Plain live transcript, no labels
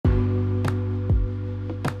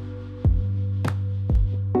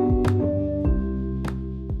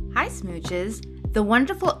Smooches. The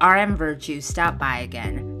wonderful RM Virtues stopped by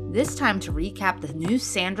again, this time to recap the new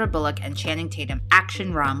Sandra Bullock and Channing Tatum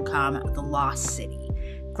action rom-com, The Lost City.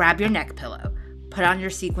 Grab your neck pillow, put on your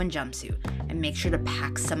sequin jumpsuit, and make sure to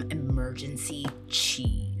pack some emergency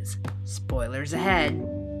cheese. Spoilers ahead.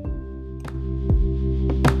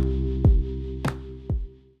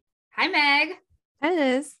 Hi, Meg. Hi,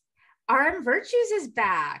 Liz. RM Virtues is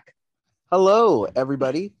back. Hello,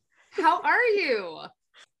 everybody. How are you?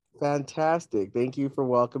 Fantastic. Thank you for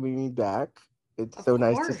welcoming me back. It's so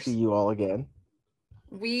nice to see you all again.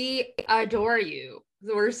 We adore you.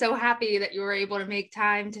 We're so happy that you were able to make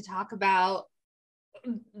time to talk about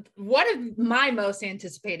one of my most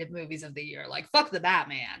anticipated movies of the year. Like, fuck the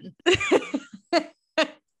Batman.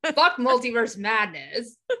 Fuck Multiverse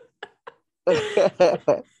Madness.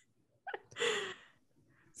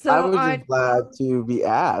 So I was just glad to be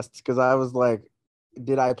asked because I was like,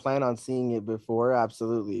 did I plan on seeing it before?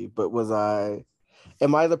 Absolutely. But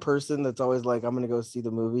am I the person that's always like, I'm going to go see the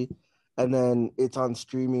movie and then it's on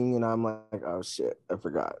streaming and I'm like, oh shit, I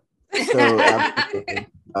forgot. So absolutely,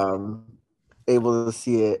 able to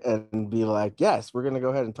see it and be like, yes, we're going to go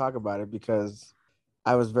ahead and talk about it because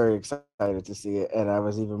I was very excited to see it. And I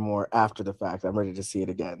was even more after the fact. I'm ready to see it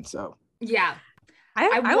again. So yeah.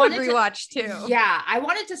 I would rewatch too. Yeah, I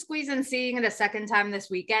wanted to squeeze in seeing it a second time this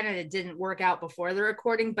weekend and it didn't work out before the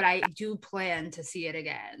recording, but I do plan to see it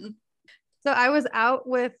again. So I was out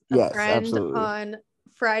with a friend absolutely. On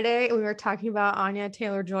Friday and we were talking about Anya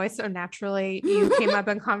Taylor-Joy, so naturally you came up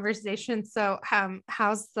in conversation. So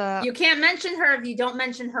how's the... You can't mention her if you don't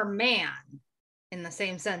mention her man in the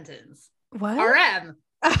same sentence. What? RM.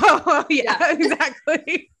 Oh yeah.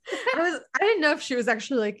 Exactly. I didn't know if she was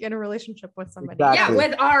actually like in a relationship with somebody. Exactly. Yeah,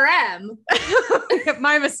 with RM.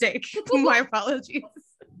 My mistake. My apologies.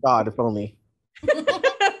 God, if only.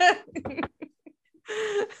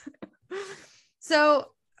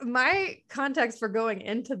 So my context for going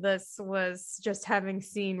into this was just having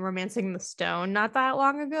seen Romancing the Stone not that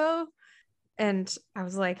long ago. And I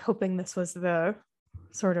was like hoping this was the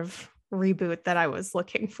sort of reboot that I was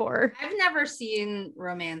looking for. I've never seen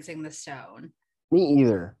Romancing the Stone. Me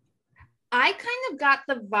either. I kind of got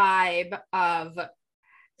the vibe of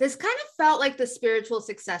this kind of felt like the spiritual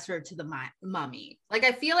successor to the Mummy. Like,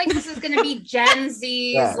 I feel like this is going to be Gen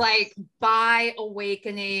Z's like bi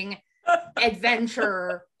awakening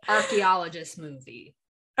adventure archaeologist movie.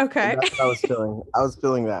 Okay. That's what I was feeling. I was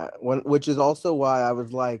feeling that which is also why I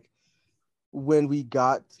was like, when we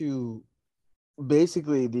got to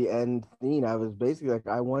basically the end scene, I was basically like,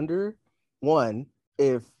 I wonder, one,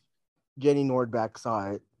 if Jenny Nordbak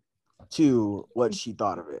saw it, two, what she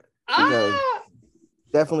thought of it. Because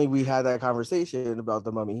definitely we had that conversation about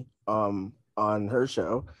the Mummy on her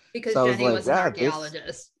show. Because so Jenny was an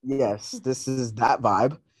archaeologist. This is that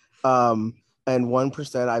vibe. And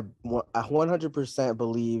 1%, I 100%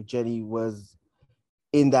 believe Jenny was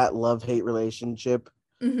in that love-hate relationship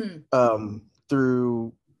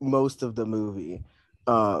through most of the movie,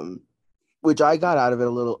 which I got out of it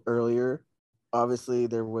a little earlier. Obviously,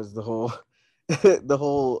 there was the whole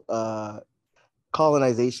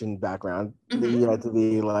colonization background that you had to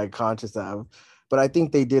be like conscious of, but I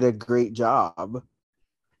think they did a great job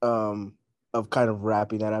of kind of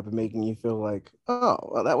wrapping that up and making you feel like, oh,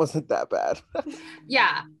 well, that wasn't that bad.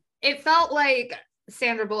 Yeah, it felt like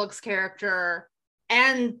Sandra Bullock's character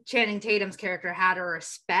and Channing Tatum's character had a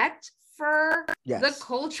respect for the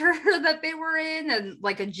culture that they were in and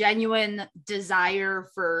like a genuine desire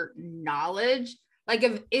for knowledge. Like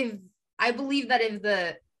if I believe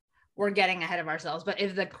that we're getting ahead of ourselves, but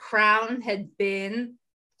if the crown had been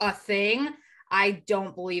a thing, I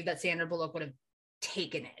don't believe that Sandra Bullock would have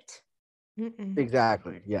taken it. Mm-mm.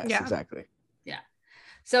 Exactly. Yes, exactly. Yeah.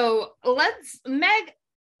 So let's, Meg,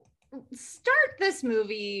 start this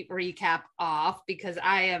movie recap off because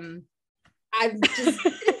I'm just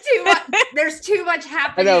too much. There's too much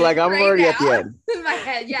happening. I know, like I'm already at the end in my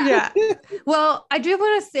head. Yeah. Well, I do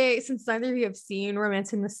want to say, since neither of you have seen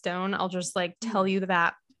Romancing the Stone, I'll just like tell you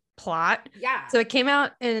that plot. Yeah. So it came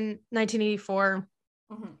out in 1984,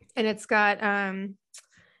 and it's got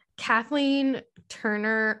Kathleen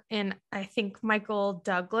Turner and I think Michael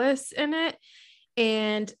Douglas in it,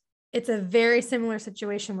 and it's a very similar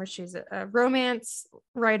situation where she's a romance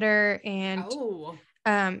writer and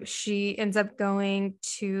she ends up going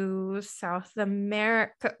to South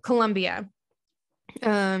America, Colombia,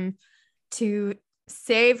 to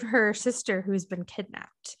save her sister who's been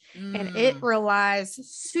kidnapped. And it relies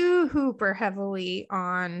super heavily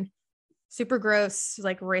on super gross,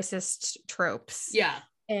 like racist tropes. Yeah.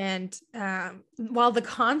 And while the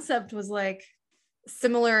concept was like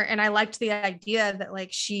similar. And I liked the idea that like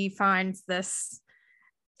she finds this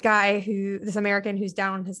American who's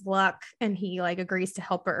down on his luck, and he like agrees to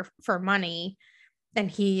help her for money. And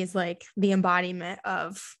he is like the embodiment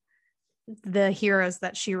of the heroes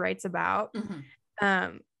that she writes about.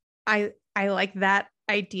 Mm-hmm. I like that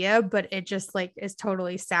idea, but it just like is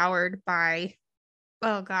totally soured by,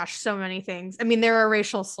 oh gosh, so many things. I mean, there are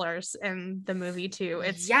racial slurs in the movie too.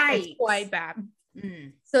 It's quite bad.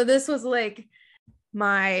 Mm. So this was like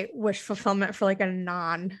my wish fulfillment for like a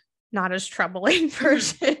not as troubling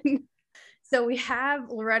version. So we have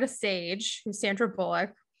Loretta Sage, who's Sandra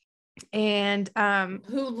Bullock, and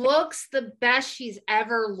who looks the best she's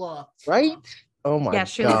ever looked. Right? Oh my god.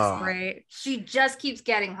 She looks great. She just keeps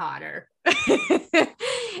getting hotter.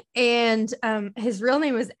 And his real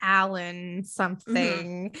name is Alan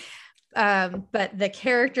something. Mm-hmm. But the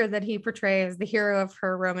character that he portrays, the hero of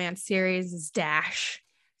her romance series, is Dash.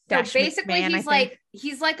 So basically McMahon,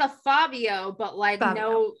 he's like a Fabio, but like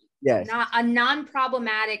Fabio. Not a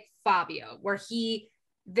non-problematic Fabio, where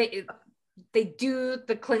they do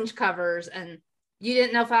the clinch covers. And you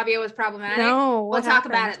didn't know Fabio was problematic? No. We'll talk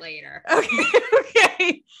about it later.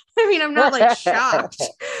 Okay. I mean, I'm not like shocked.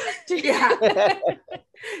 Yeah.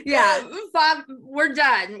 Yeah. We're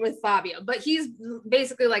done with Fabio, but he's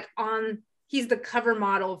basically like he's the cover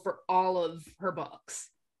model for all of her books.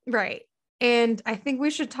 Right. And I think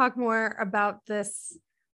we should talk more about this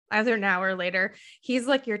either now or later. He's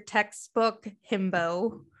like your textbook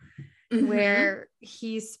himbo, mm-hmm. where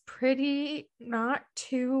he's pretty not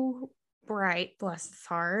too bright, bless his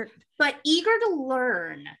heart, but eager to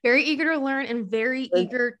learn. Very eager to learn and very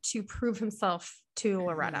eager to prove himself to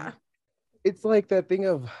Loretta. It's like that thing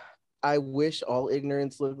of, I wish all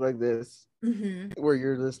ignorance looked like this, mm-hmm. where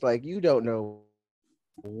you're just like, you don't know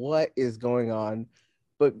what is going on,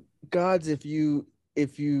 but gods, if you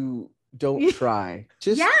don't try,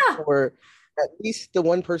 just for at least the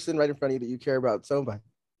one person right in front of you that you care about so much.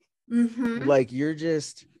 Mm-hmm. Like, you're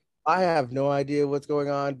just, I have no idea what's going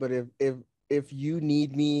on, but if you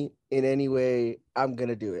need me in any way, I'm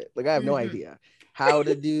gonna do it. Like, I have no idea how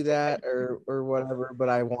to do that or whatever, but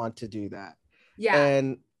I want to do that. Yeah.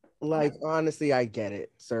 And like, honestly, I get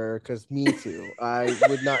it, sir, because me too. I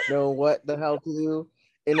would not know what the hell to do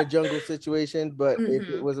in a jungle situation, but if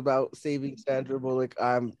it was about saving Sandra Bullock,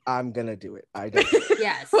 I'm gonna do it. I don't.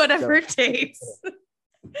 Yes, whatever it takes.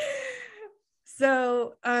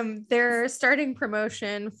 So they're starting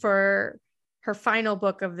promotion for her final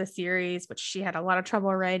book of the series, which she had a lot of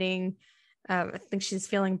trouble writing. I think she's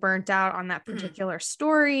feeling burnt out on that particular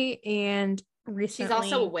story, and recently she's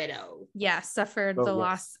also a widow. Yeah, suffered the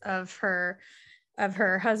loss of her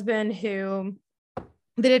husband, who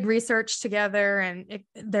they did research together, and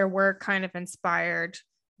their work kind of inspired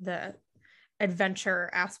the adventure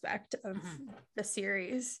aspect of the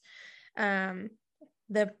series.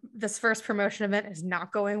 This first promotion event is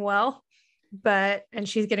not going well, and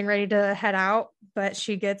she's getting ready to head out, but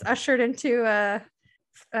she gets ushered into a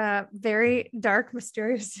very dark,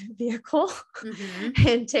 mysterious vehicle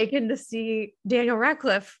and taken to see Daniel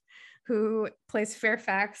Radcliffe, who plays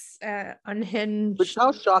Fairfax, Unhinged. But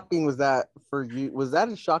how shocking was that for you? Was that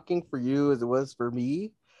as shocking for you as it was for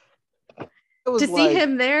me? To see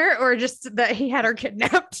him there, or just that he had her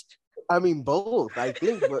kidnapped? I mean, both, I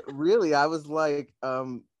think, but really, I was like,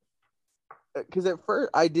 because at first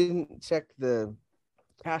I didn't check the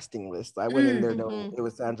casting list. I went in there knowing it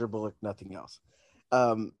was Sandra Bullock, nothing else.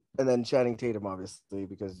 And then Channing Tatum, obviously,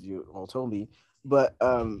 because you all told me. But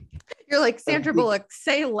you're like, Sandra Bullock,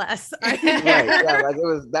 say less. Right, yeah, like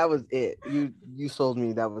that was it. You sold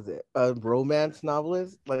me, that was it. A romance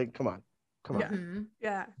novelist, like, come on.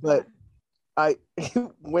 Yeah. But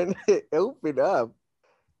when it opened up,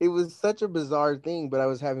 it was such a bizarre thing. But I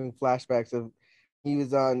was having flashbacks of he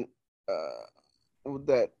was on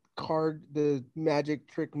that card, the magic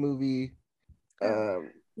trick movie.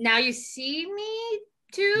 Now You See Me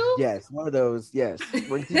too? Yes, one of those. Yes,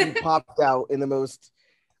 when he popped out in the most,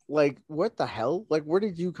 like, what the hell? Like, where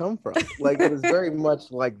did you come from? Like, it was very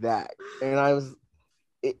much like that. And I was,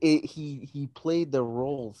 he played the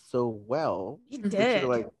role so well. He did.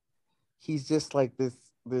 Like, he's just like this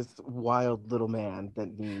wild little man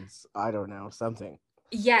that needs, I don't know, something.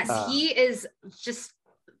 Yes, he is just.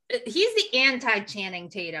 He's the anti-Channing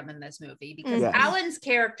Tatum in this movie, because Alan's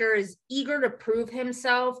character is eager to prove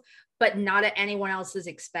himself, but not at anyone else's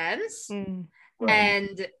expense.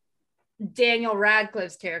 And Daniel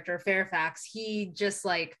Radcliffe's character, Fairfax, he just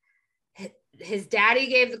like, his daddy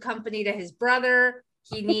gave the company to his brother.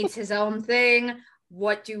 He needs his own thing.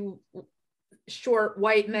 What do short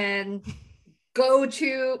white men go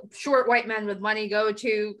to short white men with money, go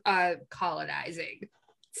to colonizing,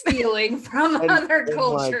 stealing from other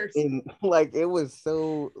cultures. It was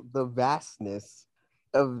so the vastness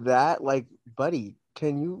of that. Like, buddy,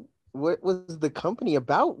 what was the company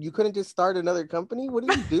about? You couldn't just start another company? What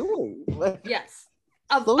are you doing? Like, yes.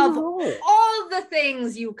 Of all the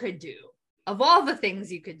things you could do,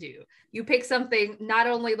 you pick something not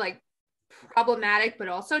only like problematic, but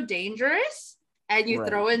also dangerous. And you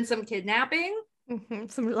throw in some kidnapping. Mm-hmm.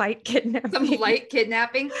 Some light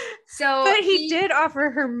kidnapping. So, but he did offer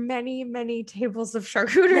her many, many tables of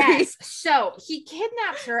charcuterie. Yes. So he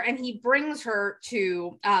kidnaps her and he brings her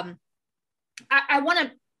to. I want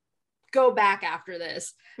to go back after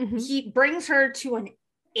this. Mm-hmm. He brings her to an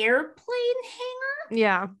airplane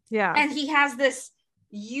hangar. Yeah. And he has this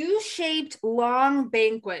U-shaped long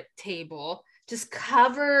banquet table, just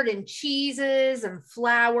covered in cheeses and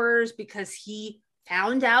flowers because he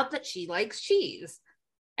found out that she likes cheese.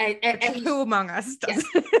 And who among us does?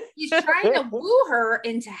 Yes, he's trying to woo her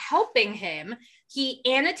into helping him. He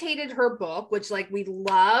annotated her book, which, like, we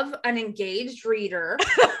love an engaged reader.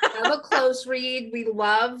 We love a close read. We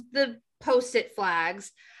love the Post-it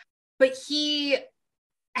flags. But he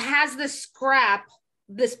has this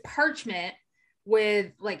parchment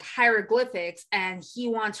with like hieroglyphics, and he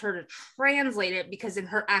wants her to translate it because in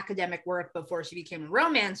her academic work before she became a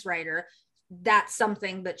romance writer, that's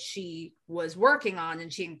something that she was working on,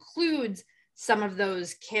 and she includes some of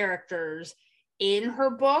those characters in her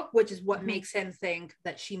book, which is what makes him think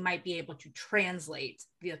that she might be able to translate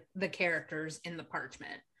the characters in the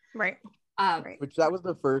parchment. Right. Which that was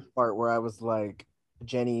the first part where I was like,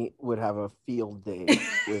 Jenny would have a field day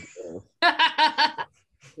with it.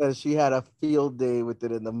 Because she had a field day with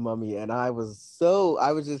it in The Mummy, and I was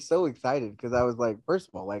just so excited because I was like, first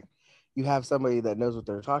of all, like, you have somebody that knows what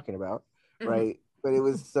they're talking about, right? But it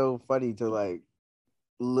was so funny to like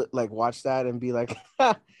watch that and be like,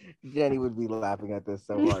 Jenny would be laughing at this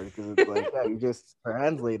so hard because it's like, yeah, you just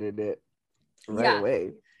translated it right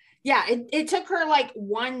away. Yeah, it took her like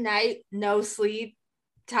one night, no sleep,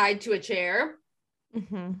 tied to a chair.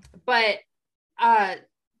 But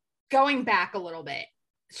going back a little bit,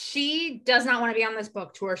 she does not want to be on this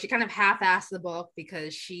book tour. She kind of half-assed the book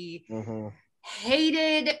because she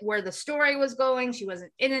hated where the story was going. She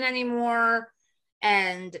wasn't in it anymore.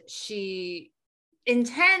 And she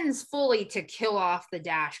intends fully to kill off the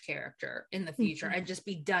Dash character in the future and just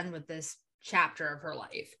be done with this chapter of her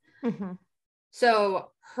life.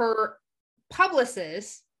 So her publisher,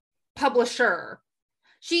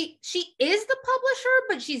 she is the publisher,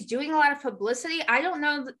 but she's doing a lot of publicity. I don't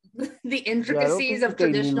know the intricacies of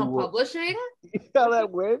traditional publishing. How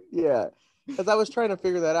that went? Yeah. Because I was trying to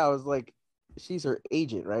figure that out. I was like, she's her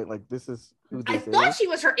agent, right? Like, this is who this is. I thought she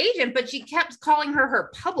was her agent, but she kept calling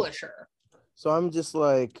her publisher. So I'm just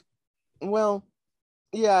like, well,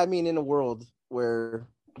 yeah, I mean, in a world where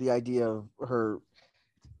the idea of her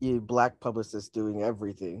Black publicist doing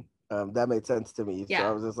everything, that made sense to me. So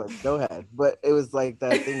I was just like, go ahead. But it was like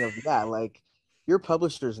that thing of, like, your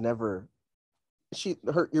publisher's never,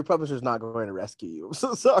 your publisher's not going to rescue you. I'm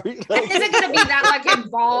so sorry. Like, isn't going to be that like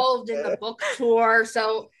involved in the book tour.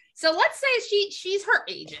 So let's say she's her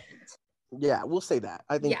agent. Yeah, we'll say that.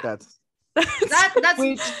 I think that's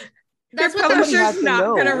that's what publisher's not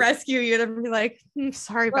going to rescue you. To be like,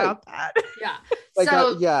 sorry about that. Yeah. Like,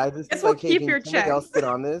 so this is like, hey, can somebody else get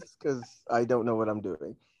on this because I don't know what I'm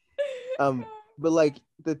doing. But like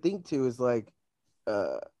the thing too is like,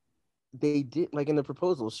 they did, like, in the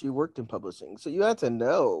proposal, she worked in publishing, so you had to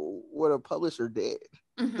know what a publisher did.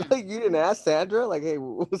 Like, you didn't ask Sandra, like, hey,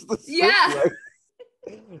 what was the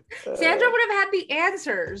like? Sandra would have had the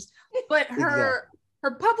answers, but her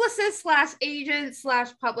publicist / agent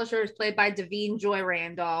 / publisher is played by Davine Joy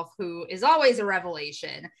Randolph, who is always a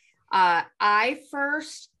revelation. I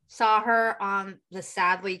first saw her on the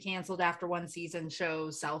sadly canceled after one season show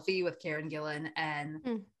Selfie with Karen Gillan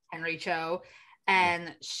and Henry Cho,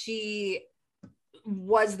 and she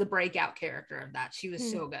was the breakout character of that. She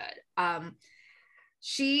was so good.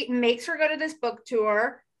 She makes her go to this book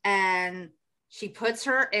tour, and she puts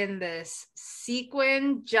her in this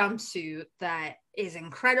sequin jumpsuit that is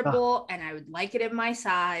incredible, and I would like it in my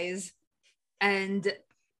size. And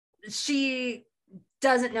she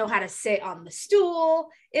doesn't know how to sit on the stool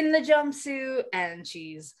in the jumpsuit, and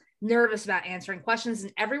she's nervous about answering questions,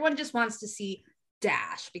 and everyone just wants to see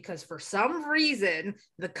Dash because for some reason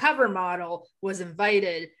the cover model was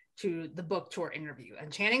invited to the book tour interview,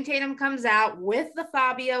 and Channing Tatum comes out with the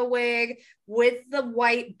Fabio wig, with the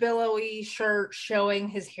white billowy shirt showing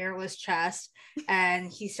his hairless chest,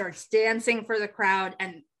 and he starts dancing for the crowd,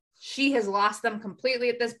 and she has lost them completely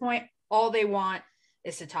at this point. all they want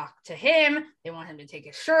is to talk to him. They want him to take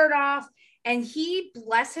his shirt off. And he,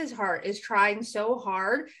 bless his heart, is trying so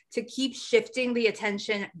hard to keep shifting the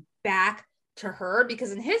attention back to her,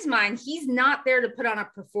 because in his mind, he's not there to put on a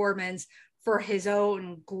performance for his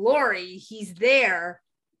own glory. He's there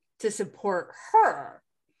to support her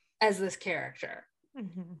as this character.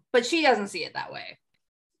 Mm-hmm. But she doesn't see it that way.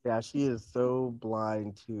 Yeah, she is so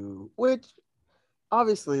blind to, which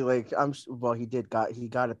obviously, like, he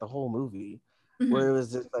got it the whole movie, mm-hmm. where it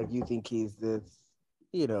was just like, you think he's this,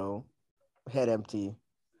 you know, head empty,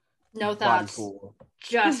 no thoughts,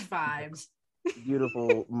 just vibes,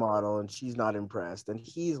 beautiful model, and she's not impressed, and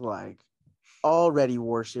he's like already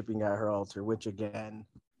worshiping at her altar, which again,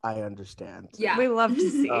 I understand. Yeah, we love to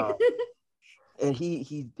see. And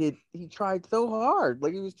he tried so hard,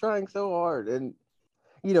 like he was trying so hard, and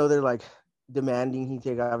you know, they're like demanding he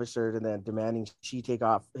take off his shirt and then demanding she take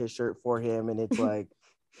off his shirt for him, and it's like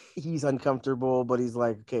he's uncomfortable, but he's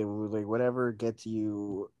like, okay, like whatever gets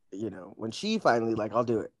you, you know. When she finally like, I'll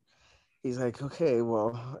do it, he's like, okay,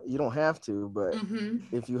 well, you don't have to, but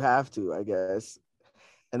mm-hmm. if you have to, I guess.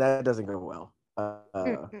 And that doesn't go well,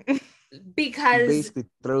 because she basically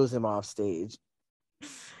throws him off stage.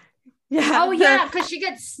 Yeah. Oh yeah, because she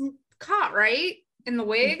gets caught, right, in the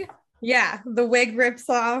wig. Yeah, the wig rips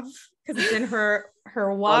off because it's in her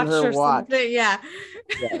watch or something. Yeah.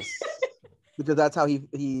 Yes. Because that's how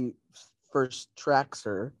he first tracks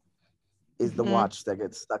her, is the watch that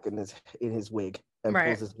gets stuck in his wig and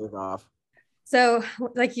pulls his wig off. So,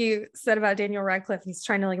 like you said about Daniel Radcliffe, he's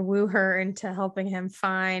trying to like woo her into helping him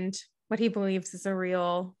find what he believes is a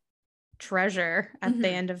real treasure at the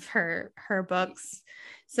end of her books.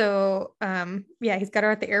 So, he's got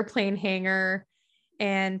her at the airplane hangar,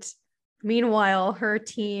 and meanwhile, her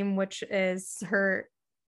team, which is her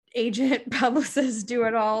agent, publicist,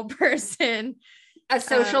 do-it-all person, a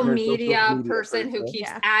social media person who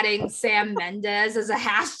keeps adding Sam Mendes as a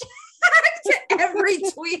hashtag to every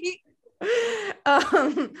tweet.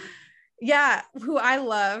 Who I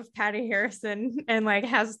love, Patty Harrison, and like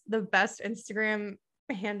has the best Instagram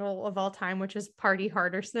handle of all time, which is Party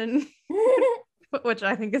Harderson, which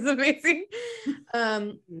I think is amazing.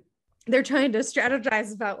 They're trying to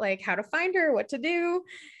strategize about like how to find her, what to do.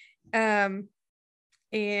 And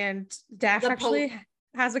Dash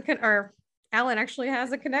Alan actually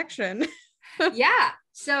has a connection. Yeah.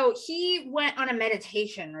 So he went on a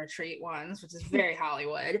meditation retreat once, which is very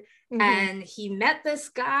Hollywood. Mm-hmm. And he met this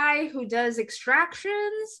guy who does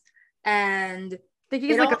extractions, and I think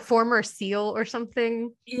he's like a former SEAL or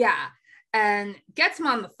something. Yeah. And gets him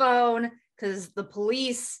on the phone because the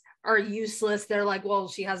police are useless. They're like, well,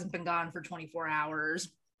 she hasn't been gone for 24 hours.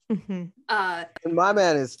 Mm-hmm. And my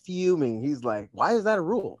man is fuming. He's like, why is that a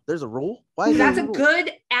rule? There's a rule? Why is that's a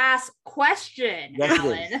good ass question, yes,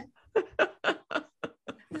 Alan.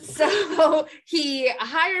 So he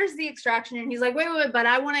hires the extraction, and he's like, wait, but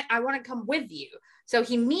I want to come with you. So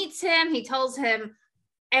he meets him. He tells him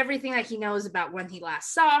everything that he knows about when he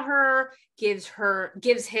last saw her, gives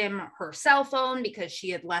him her cell phone because she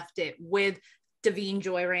had left it with Davine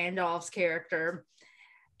Joy Randolph's character,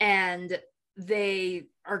 and they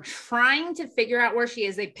are trying to figure out where she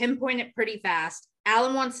is. They pinpoint it pretty fast.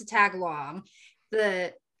 Alan wants to tag along.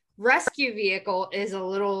 The rescue vehicle is a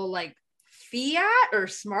little like Fiat or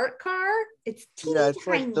smart car. It's teeny tiny. It's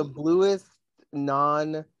like the bluest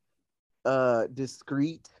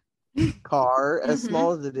discreet car, as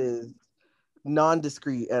small as it is,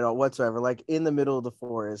 non-discreet at all whatsoever, like in the middle of the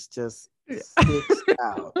forest, just sticks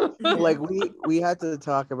out. Like we had to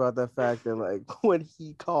talk about the fact that like when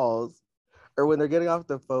he calls, or when they're getting off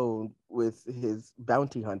the phone with his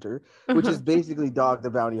bounty hunter, which is basically Dog the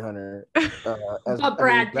Bounty Hunter, as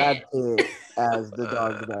Brad Pitt as the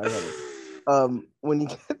Dog the Bounty Hunter. When he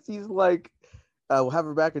gets, he's like, we'll have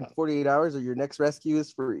her back in 48 hours, or your next rescue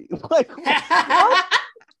is free. Like, what?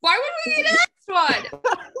 Why would we need the next one?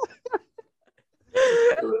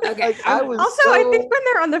 Okay. Like, I think when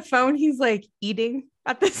they're on the phone, he's like eating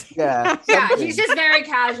at this. Yeah. He's just very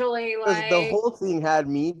casually like. The whole thing had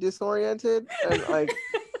me disoriented, and like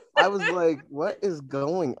I was like, "What is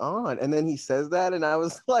going on?" And then he says that, and I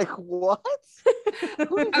was like, "What?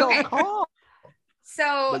 Who did y'all call?"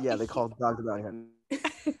 So, but yeah, they called Dog the Bounty Hunter.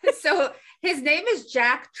 So his name is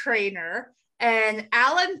Jack Trainer. And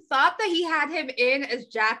Alan thought that he had him in as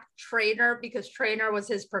Jack Trainer because Trainer was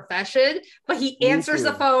his profession, but he answers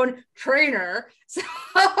the phone Trainer. So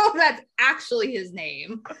that's actually his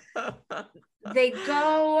name. They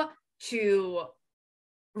go to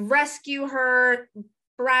rescue her.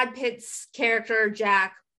 Brad Pitt's character,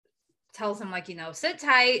 Jack, tells him, like, sit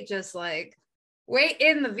tight, just like wait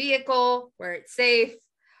in the vehicle where it's safe.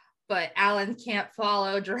 but Alan can't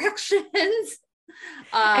follow directions.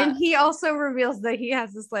 And he also reveals that he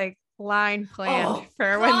has this like line planned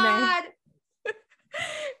for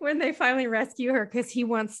when they finally rescue her, because he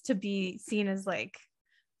wants to be seen as like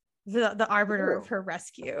the arbiter of her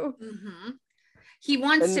rescue. Mm-hmm. He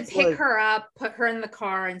wants to pick her up, put her in the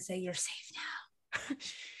car, and say, "You're safe now."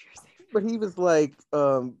 But he was like,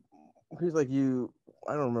 you.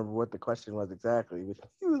 I don't remember what the question was exactly, but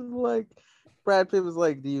he was like, Brad Pitt was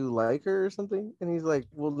like, "Do you like her or something?" And he's like,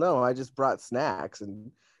 "Well, no, I just brought snacks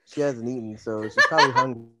and she hasn't eaten, so she's probably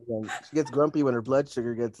hungry. And she gets grumpy when her blood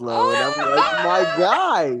sugar gets low." And I'm like, "My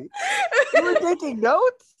guy, you were taking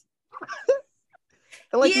notes."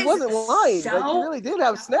 And like he wasn't lying. Like he really did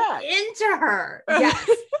have snacks. Into her, yes.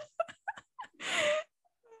 Oh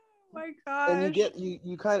my gosh. And you get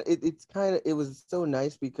you kind of it was so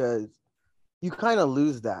nice because you kind of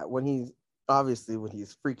lose that when he's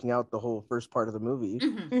freaking out the whole first part of the movie.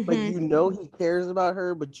 Mm-hmm. Like you know he cares about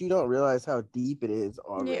her, but you don't realize how deep it is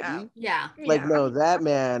already. Yeah. Like no, that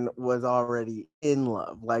man was already in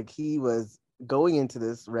love. Like he was going into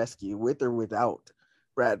this rescue with or without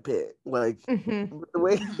Brad Pitt. Like the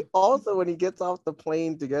way also when he gets off the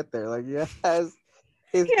plane to get there, like he has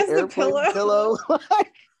airplane pillow.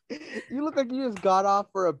 Like you look like you just got off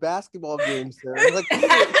for a basketball game, sir. Like you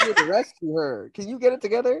here to rescue her. Can you get it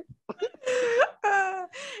together?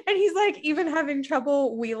 And he's like even having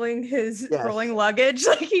trouble wheeling his rolling luggage.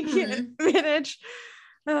 Like he can't manage.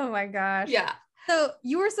 Oh my gosh. Yeah. So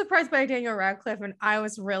you were surprised by Daniel Radcliffe, and I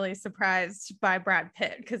was really surprised by Brad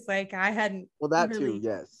Pitt because like I hadn't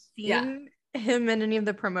seen him in any of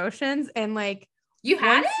the promotions, and like you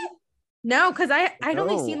had it? No, because I'd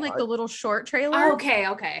only seen like the little short trailer.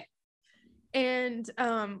 Okay. And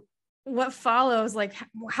what follows, like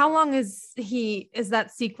how long is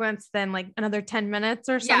that sequence then, like another 10 minutes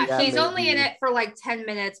or something? Yeah, he's only in it for like 10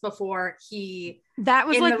 minutes before that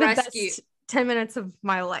was like the rescue. Best 10 minutes of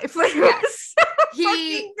my life. Like, yes. So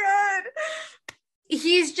fucking good.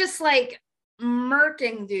 He's just like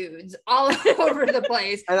murking dudes all over the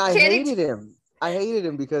place. And I hated him. I hated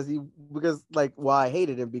him because I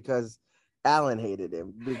hated him because Alan hated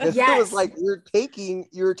him, because it was like, you're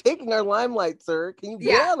taking our limelight, sir. Can you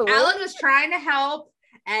get out of the way? Alan was trying to help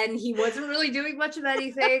and he wasn't really doing much of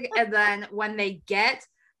anything. And then when they get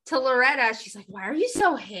to Loretta, she's like, "Why are you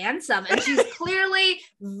so handsome?" And she's clearly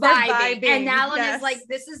vibing. And Alan is like,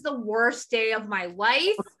 "This is the worst day of my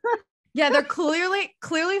life." Yeah, they're clearly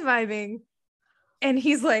vibing. And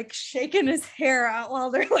he's like shaking his hair out while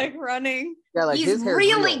they're like running. Yeah, like he's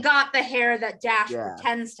really got the hair that Dash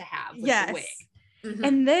pretends to have with the wig. Mm-hmm.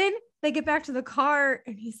 And then they get back to the car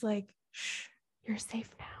and he's like, "Shh, you're safe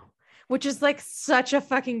now," which is like such a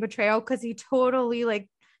fucking betrayal because he totally like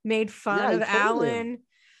made fun of Alan.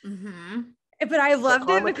 Mm-hmm. But I loved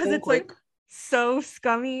it because it's like so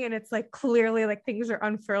scummy and it's like clearly like things are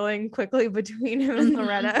unfurling quickly between him and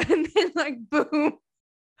Loretta, and then like boom.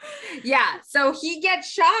 Yeah, so he gets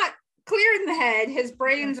shot clear in the head. His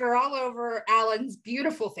brains are all over Alan's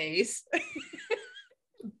beautiful face.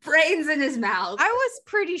 Brains in his mouth. I was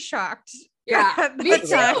pretty shocked. Yeah, me too.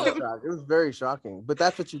 It was very shocking, but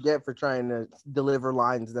that's what you get for trying to deliver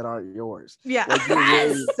lines that aren't yours. Yeah, like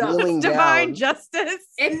really divine justice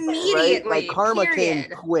immediately. Right? Like karma came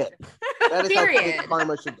quick. That is how quick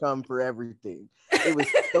karma should come for everything. It was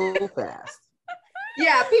so fast.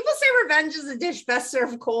 Yeah, people say revenge is a dish best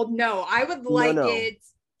served cold. No, I would like it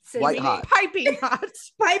white hot, piping hot,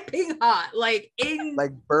 like in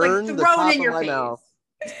burn like, the top in your face. Mouth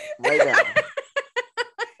right now.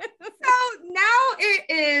 So now it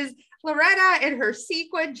is Loretta in her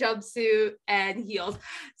sequin jumpsuit and heels.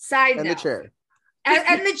 The chair.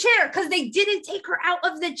 And the chair, because they didn't take her out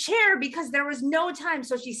of the chair because there was no time,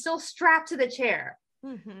 so she's still strapped to the chair.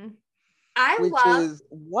 Mm-hmm.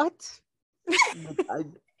 What?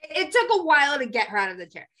 It took a while to get her out of the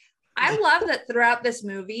chair. I love that throughout this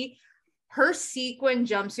movie, her sequin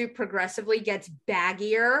jumpsuit progressively gets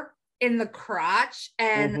baggier in the crotch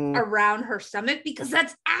and around her stomach because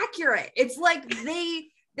that's accurate. It's like they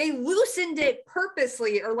loosened it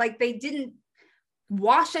purposely, or like they didn't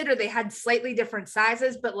wash it, or they had slightly different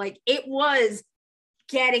sizes, but like it was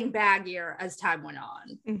getting baggier as time went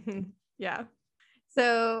on. Mm-hmm. Yeah.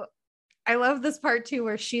 So I love this part too,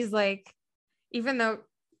 where she's like, even though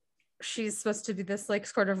she's supposed to be this like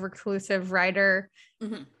sort of reclusive writer,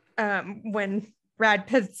 when Brad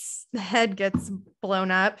Pitt's head gets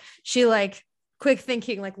blown up, she like quick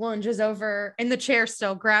thinking like lunges over in the chair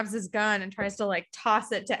still, grabs his gun and tries to like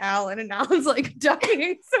toss it to Alan, and Alan's like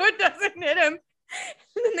ducking so it doesn't hit him.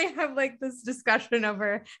 And then they have like this discussion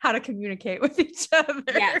over how to communicate with each other.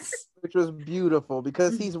 Yes. Which was beautiful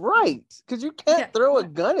because he's right. Because you can't throw a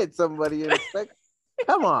gun at somebody and expect,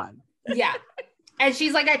 come on. Yeah. And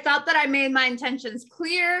she's like, I thought that I made my intentions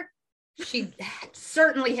clear. She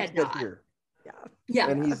certainly had not. Here. Yeah.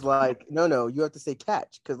 And he's like, no, you have to say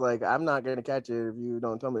catch. Because like, I'm not going to catch it if you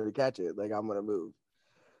don't tell me to catch it. Like, I'm going to move.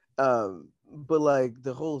 But like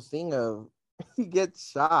the whole thing of he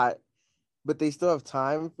gets shot, but they still have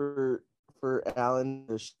time for Alan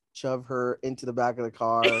to shove her into the back of the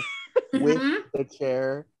car with the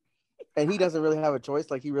chair, and he doesn't really have a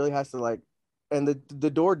choice. Like he really has to like, and the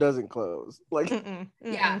door doesn't close. Like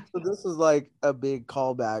yeah. So this is like a big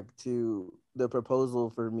callback to the proposal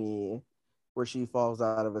for me, where she falls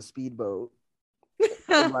out of a speedboat.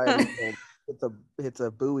 It's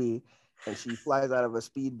a buoy. And she flies out of a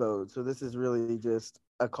speedboat. So this is really just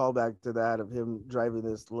a callback to that of him driving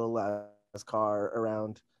this little ass car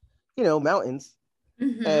around, mountains.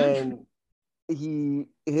 And he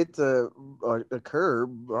hits a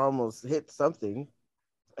curb or almost hits something.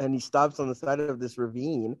 And he stops on the side of this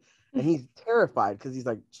ravine. And he's terrified because he's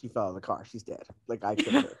like, she fell out of the car. She's dead. Like, I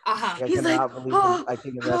killed her. Like, he's like, I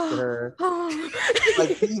can arrest her. Like,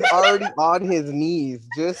 he's already on his knees.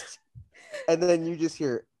 And then you just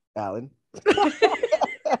hear, Alan.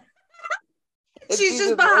 She's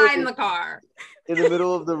just behind the car in the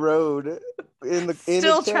middle of the road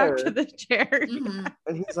still trapped to the chair.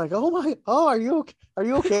 And he's like, are you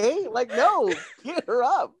okay? Like, no, get her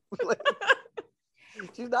up. Like,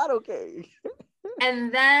 she's not okay.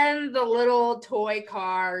 And then the little toy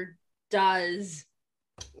car does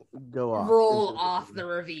roll off the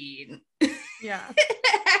ravine. Yeah.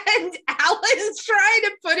 And Alan's trying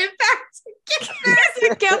to put it back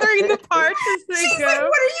together in the parts as they She's go. Like,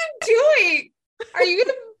 what are you doing? Are you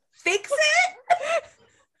gonna fix it?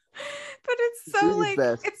 But it's so like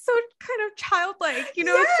it's so kind of childlike,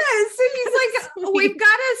 Yes. So he's like, we've got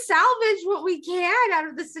to salvage what we can out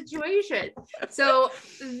of the situation. So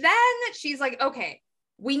then she's like, okay,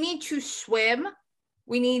 we need to swim.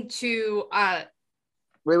 We need to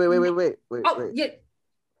wait. Yeah.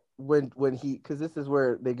 When he, because this is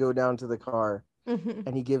where they go down to the car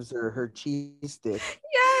and he gives her cheese stick.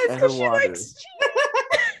 Yes, because she likes cheese.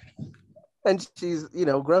 And she's,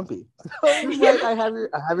 grumpy. So he's like, I have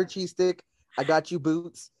your cheese stick. I got you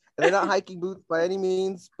boots. And they're not hiking boots by any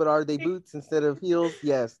means, but are they boots instead of heels?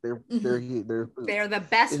 Yes, they're boots. They're the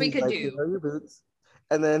best we could do. Here are your boots.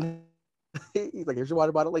 And then he's like, here's your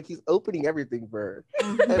water bottle. Like, he's opening everything for her.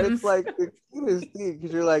 And it's like the cutest thing,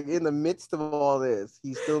 because you're like, in the midst of all this,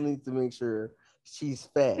 he still needs to make sure she's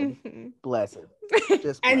fed. Bless him.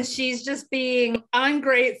 And she's just being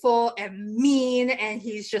ungrateful and mean, and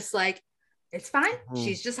he's just like, it's fine.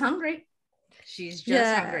 She's just hungry. She's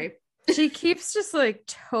just hungry. She keeps just like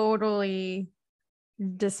totally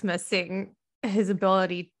dismissing his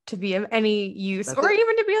ability to be of any use even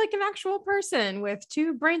to be like an actual person with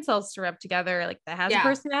two brain cells to rub together, like that has a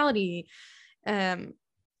personality.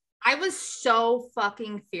 I was so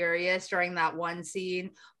fucking furious during that one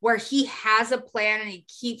scene where he has a plan and he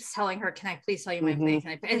keeps telling her, can I please tell you my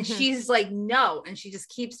plan? And she's like, no. And she just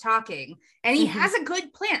keeps talking. And he has a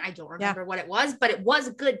good plan. I don't remember what it was, but it was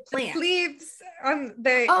a good plan. The sleeves on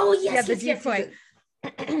the the viewpoint.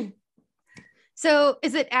 So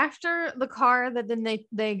is it after the car that then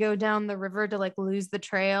they go down the river to like lose the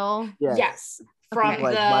trail? Yes. From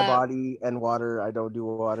like my body and water. I don't do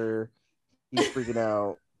water. He's freaking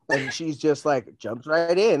out. And she's just like jumps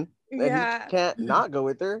right in, and he can't not go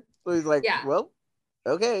with her. So he's like, well,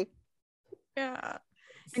 okay. Yeah.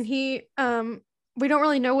 And he, we don't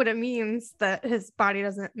really know what it means that his body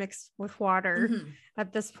doesn't mix with water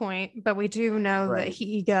at this point, but we do know that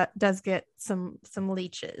he does get some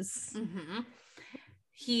leeches.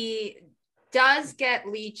 He does get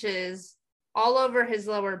leeches all over his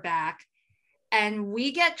lower back, and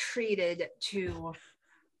we get treated to,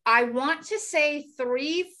 I want to say,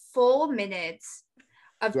 3 full minutes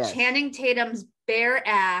of Channing Tatum's bare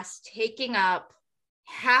ass taking up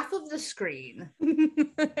half of the screen.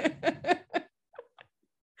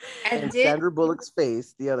 And Sandra Bullock's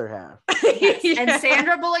face, the other half. And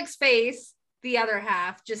Sandra Bullock's face, the other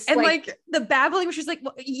half, just and like the babbling, which is like,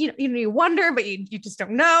 well, you wonder, but you just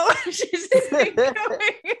don't know. She's just like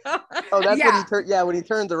when he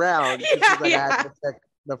turns around. She's like, I have to check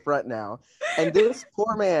the front now. And this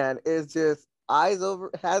poor man is just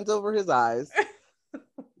hands over his eyes.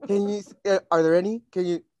 Can you? Are there any? Can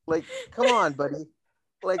you come on, buddy?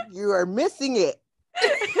 Like, you are missing it.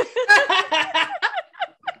 I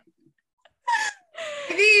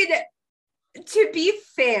mean, to be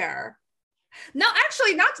fair, No,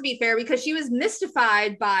 actually, not to be fair, because she was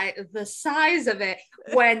mystified by the size of it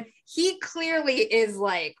when he clearly is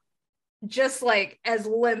like just like as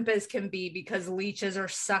limp as can be because leeches are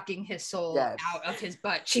sucking his soul out of his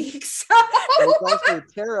butt cheeks. And he's also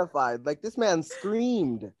terrified. Like, this man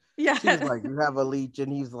screamed. Yeah. She's like, you have a leech,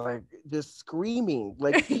 and he's like just screaming.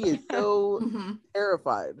 Like, he is so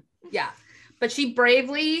terrified. Yeah. But she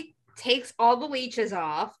bravely takes all the leeches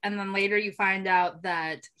off, and then later you find out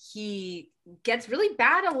that he gets really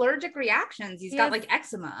bad allergic reactions. He's got like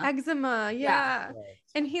eczema. Yeah.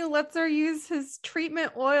 And he lets her use his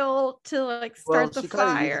treatment oil to like start the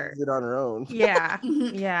fire. Uses it on her own.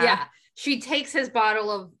 Yeah. She takes his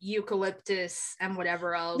bottle of eucalyptus and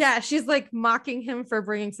whatever else. Yeah, she's like mocking him for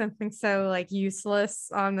bringing something so like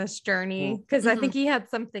useless on this journey, because I think he had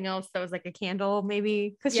something else that was like a candle,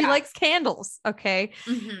 maybe, because she likes candles. Okay.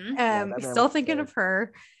 Still thinking of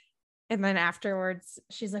her. And then afterwards,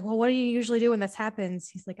 she's like, well, what do you usually do when this happens?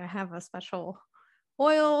 He's like, I have a special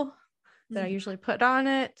oil that I usually put on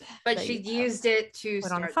it. But she used it to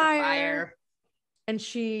start the fire. And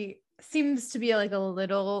she seems to be like a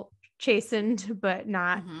little chastened, but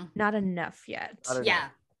not enough yet.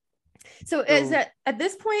 So is that at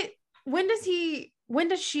this point, when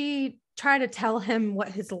does she try to tell him what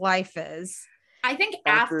his life is? I think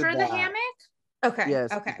after the hammock. Okay.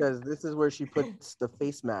 Yes. Okay. Because this is where she puts the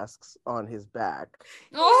face masks on his back.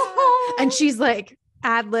 Oh. And she's like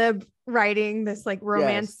ad-lib writing this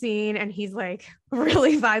romance scene, and he's like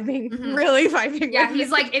really vibing. Yeah, he's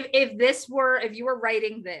like, if you were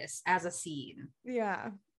writing this as a scene. Yeah.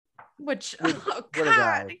 Which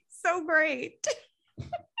God, so great.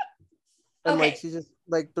 And she's just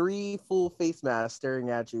like 3 full face masks staring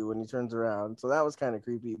at you when he turns around. So that was kind of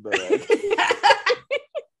creepy, but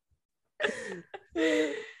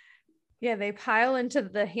yeah, they pile into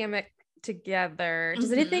the hammock together.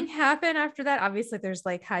 Does anything happen after that? Obviously there's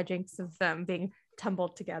like hijinks of them being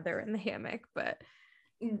tumbled together in the hammock, but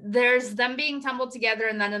there's them being tumbled together,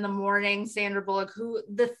 and then in the morning, Sandra Bullock, who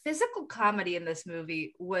the physical comedy in this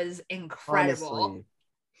movie was incredible. Honestly.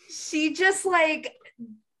 She just like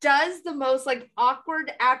does the most like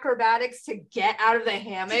awkward acrobatics to get out of the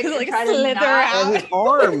hammock and try to slither out. And his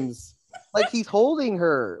arms, like he's holding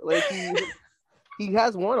her, like he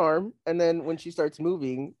has one arm, and then when she starts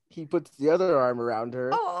moving, he puts the other arm around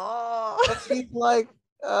her. Oh, and she's like,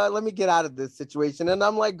 let me get out of this situation. And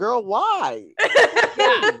I'm like, girl, why?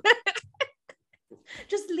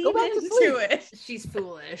 Just leave into it. She's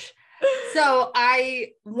foolish. So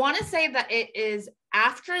I want to say that it is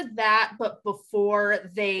after that, but before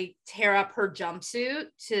they tear up her jumpsuit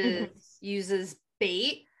to use as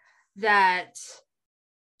bait, that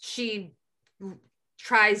she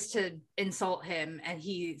tries to insult him, and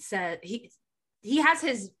he said he has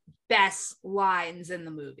his best lines in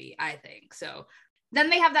the movie, I think. So then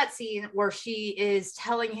they have that scene where she is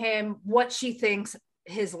telling him what she thinks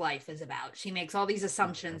his life is about. She makes all these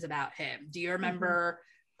assumptions about him. Do you remember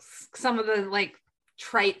some of the like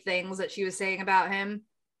trite things that she was saying about him?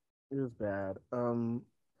 It was bad.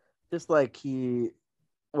 Just like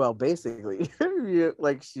basically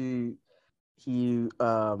like he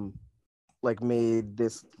like made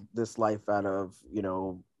this life out of,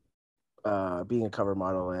 being a cover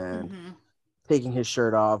model and taking his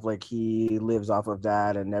shirt off, like he lives off of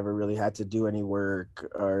that and never really had to do any work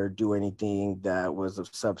or do anything that was of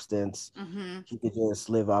substance. He could just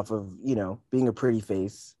live off of, being a pretty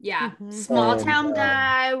face. Yeah. Small town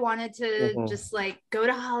guy, wanted to just like go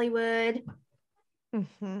to Hollywood.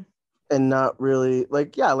 And not really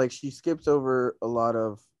like she skips over a lot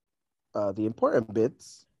of the important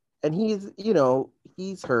bits. And he's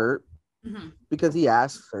hurt because he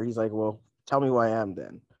asks her, he's like, well, tell me who I am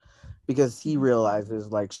then. Because he realizes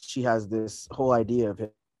like she has this whole idea of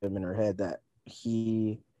him in her head that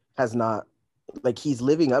he has not, like he's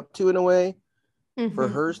living up to in a way for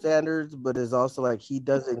her standards, but is also like he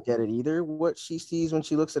doesn't get it either, what she sees when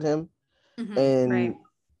she looks at him. And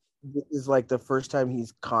this is like the first time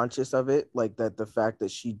he's conscious of it, like that the fact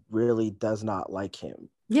that she really does not like him.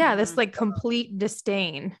 Yeah, this like complete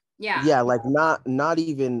disdain. Yeah, like not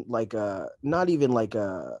even like a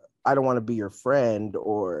I don't want to be your friend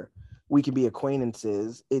or we can be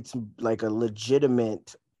acquaintances. It's like a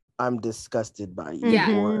legitimate, I'm disgusted by you.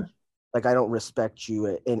 Or like, I don't respect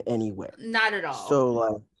you in any way. Not at all. So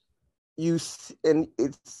like and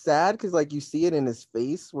it's sad because like you see it in his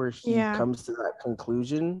face where he comes to that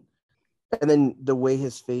conclusion. And then the way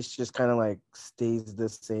his face just kind of like stays the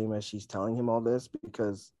same as she's telling him all this,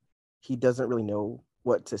 because he doesn't really know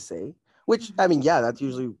what to say. Which, I mean, that's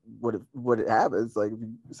usually what it happens. Like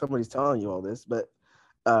somebody's telling you all this, but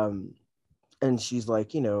and she's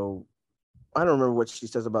like, I don't remember what she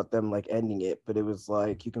says about them like ending it, but it was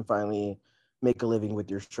like you can finally make a living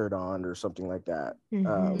with your shirt on or something like that.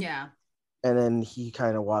 Yeah. And then he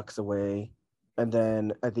kind of walks away, and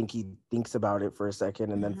then I think he thinks about it for a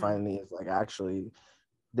second, and then finally is like, actually,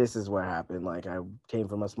 this is what happened. Like, I came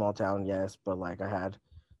from a small town, yes, but like I had,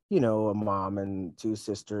 you know, a mom and 2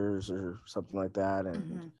 sisters or something like that,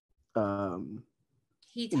 and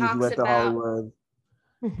he he talks went to about Hollywood.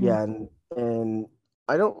 Yeah, and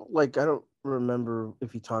I don't remember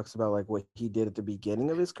if he talks about like what he did at the beginning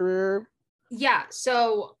of his career. Yeah,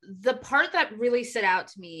 so the part that really stood out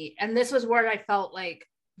to me, and this was where I felt like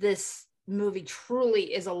this movie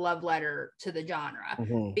truly is a love letter to the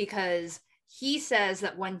genre, because he says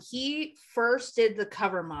that when he first did the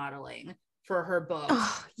cover modeling for her book,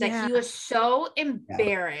 that he was so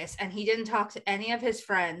embarrassed and he didn't talk to any of his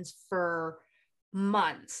friends for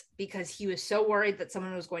months because he was so worried that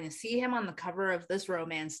someone was going to see him on the cover of this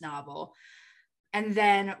romance novel. And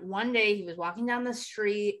then one day he was walking down the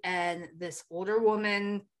street and this older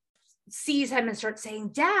woman sees him and starts saying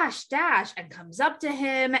dash dash and comes up to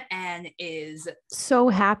him and is so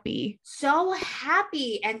happy.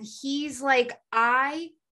 And he's like, I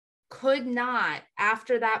could not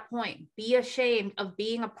after that point be ashamed of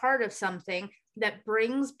being a part of something that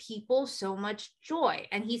brings people so much joy.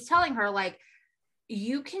 And he's telling her, like,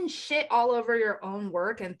 you can shit all over your own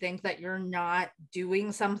work and think that you're not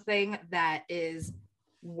doing something that is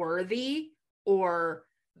worthy or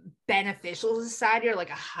beneficial to society or like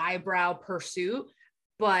a highbrow pursuit,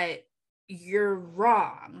 but you're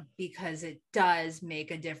wrong because it does make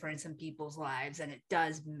a difference in people's lives and it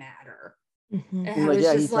does matter. And like,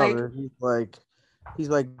 yeah, he's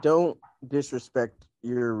like, don't disrespect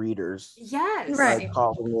your readers. Yes. Right.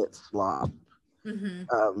 Calling it slop.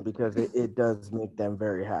 Because it does make them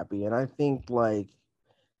very happy. And I think like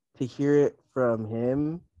to hear it from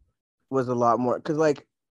him was a lot more, because like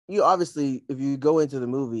you obviously, if you go into the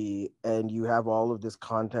movie and you have all of this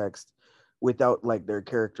context without like their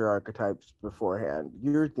character archetypes beforehand,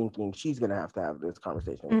 you're thinking she's gonna have to have this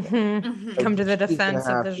conversation with him. Like, come to the defense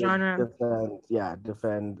of the genre.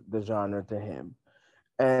 Defend the genre to him.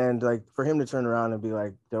 And like for him to turn around and be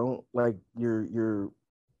like, don't, like, you're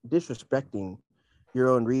disrespecting your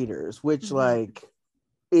own readers, which like,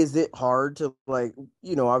 is it hard to, like,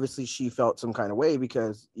 you know, obviously she felt some kind of way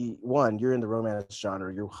because one, you're in the romance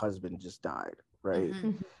genre, your husband just died, right?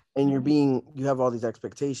 And you have all these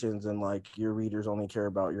expectations and like your readers only care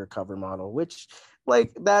about your cover model, which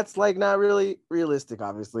like that's like not really realistic,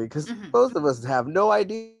 obviously, because most of us have no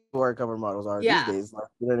idea who our cover models are these days. Like,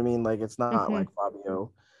 you know what I mean? Like, it's not like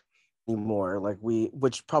Fabio anymore, like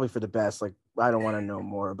which probably for the best. Like, I don't want to know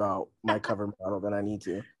more about my cover model than I need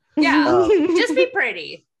to. Just be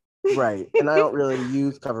pretty. Right. And I don't really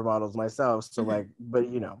use cover models myself, so like, but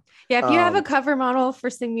you know, if you have a cover model for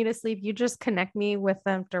Sing Me to Sleep, you just connect me with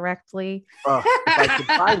them directly. If I could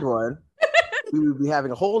find one, we would be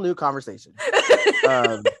having a whole new conversation.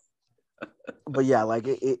 But yeah, like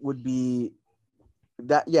it would be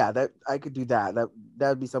that I could do that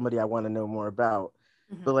would be somebody I want to know more about.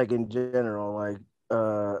 But like in general, like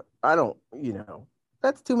I don't, you know,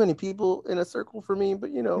 that's too many people in a circle for me.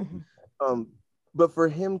 But you know, but for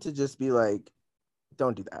him to just be like,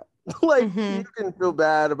 don't do that. Like, you can feel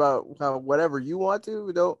bad about how whatever you want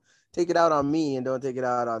to, don't take it out on me and don't take it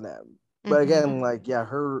out on them. But again, like, yeah,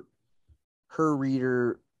 her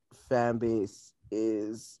reader fan base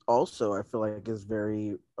is also, I feel like, is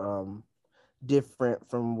very different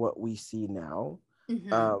from what we see now.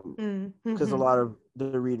 Because a lot of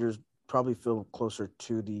the readers probably feel closer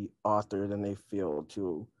to the author than they feel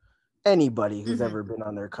to anybody who's ever been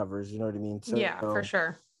on their covers, you know what I mean? So, yeah, for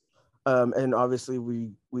sure. And obviously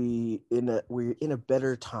we're in a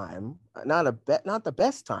better time, not the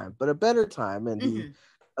best time, but a better time in the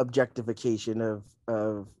objectification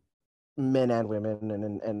of men and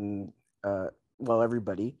women and well,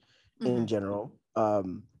 everybody in general.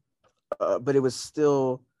 But it was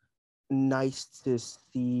still nice to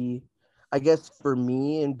see, I guess, for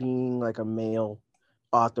me, and being like a male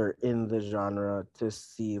author in the genre, to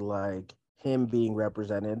see like him being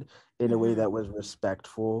represented in a way that was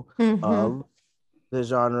respectful of the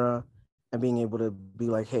genre, and being able to be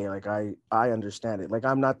like, hey, like I understand it. Like,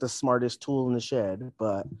 I'm not the smartest tool in the shed,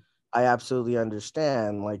 but I absolutely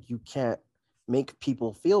understand, like, you can't make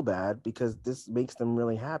people feel bad because this makes them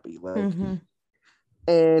really happy. Like,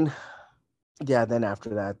 and yeah, then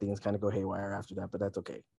after that, things kind of go haywire after that, but that's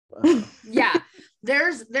okay. Yeah,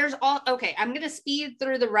 there's all okay. I'm gonna speed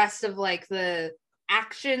through the rest of like the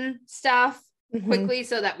action stuff quickly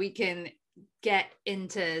so that we can get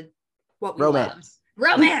into what we love.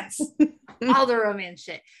 romance, all the romance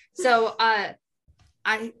shit. So I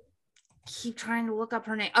keep trying to look up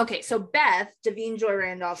her name. Okay, so Beth, Davine Joy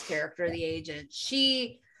Randolph's character, the agent,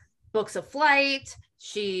 she books a flight.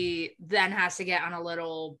 She then has to get on a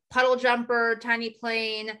little puddle jumper, tiny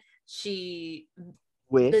plane.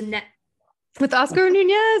 With Oscar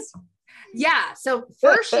Nunez. Yeah. So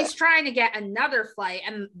first she's trying to get another flight,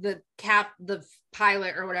 and the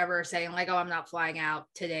pilot or whatever is saying like, oh, I'm not flying out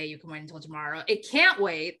today. You can wait until tomorrow. It can't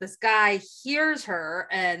wait. This guy hears her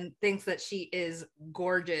and thinks that she is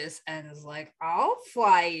gorgeous and is like, I'll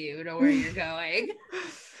fly you to where you're going.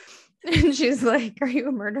 And she's like, are you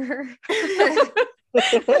a murderer?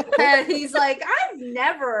 And he's like, I've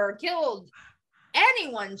never killed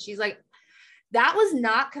anyone. She's like, that was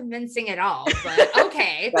not convincing at all, but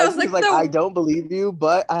okay. I was like, I don't believe you,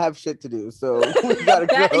 but I have shit to do, so we gotta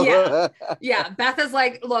go. Yeah. Beth is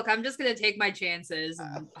like, look, I'm just gonna take my chances,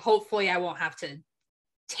 and hopefully I won't have to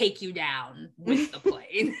take you down with the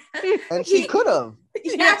plane. And she could have.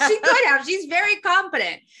 Yeah, she could have. She's very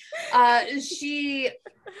competent.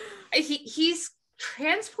 He's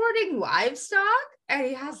transporting livestock, and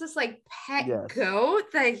he has this like pet goat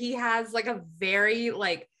that he has like a very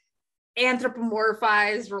like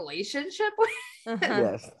anthropomorphized relationship with.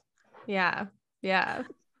 Yes. Yeah.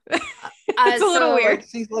 It's a little weird.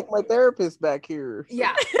 She's like my therapist back here.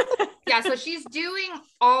 Yeah. So she's doing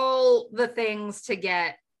all the things to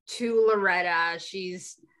get to Loretta.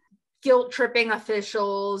 She's guilt tripping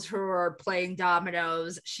officials who are playing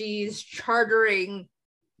dominoes. She's chartering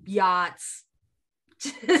yachts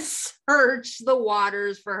to search the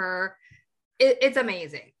waters for her. It's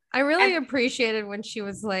amazing. I really appreciated when she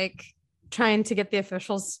was like trying to get the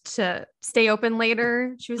officials to stay open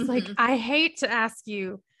later. She was like, I hate to ask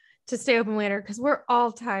you to stay open later because we're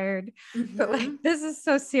all tired, but like this is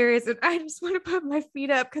so serious and I just want to put my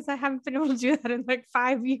feet up because I haven't been able to do that in like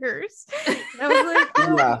 5 years. And I was like,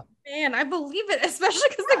 oh man, I believe it, especially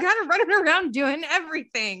because the guy running around doing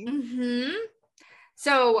everything.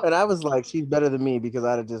 So, and I was like, she's better than me because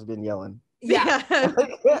I'd have just been yelling. Yeah.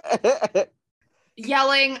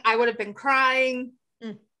 Yelling, I would have been crying,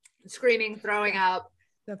 screaming, throwing up.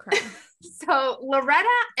 No crying. So Loretta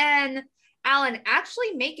and Alan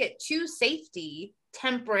actually make it to safety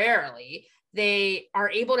temporarily. They are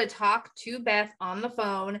able to talk to Beth on the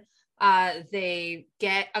phone. They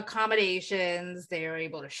get accommodations. They are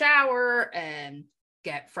able to shower and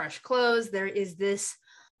get fresh clothes. There is this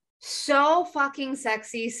so fucking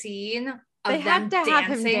sexy scene of they them had to dancing. Have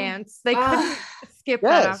him dance. They couldn't skip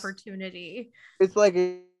that opportunity. It's like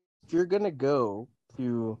if you're gonna go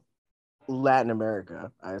to Latin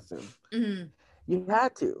America, I assume you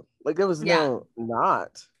had to. Like there was no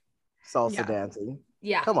not salsa dancing.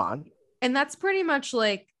 Yeah, come on. And that's pretty much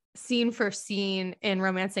like scene for scene in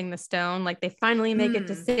Romancing the Stone. Like they finally make it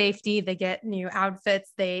to safety. They get new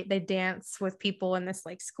outfits. They dance with people in this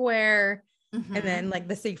like square. And then like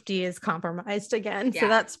the safety is compromised again. So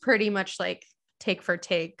that's pretty much like take for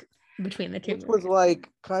take between the two. Which was like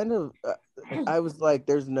kind of I was like,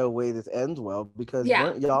 there's no way this ends well because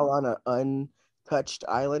weren't y'all on an untouched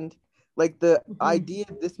island? Like the idea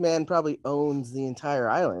this man probably owns the entire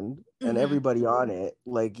island and everybody on it.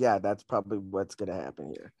 Like, yeah, that's probably what's gonna happen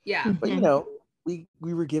here. Yeah. But you know, we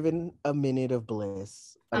were given a minute of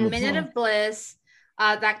bliss. A minute of bliss.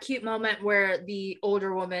 That cute moment where the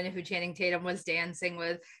older woman who Channing Tatum was dancing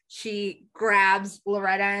with, she grabs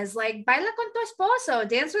Loretta and is like, baila con tu esposo,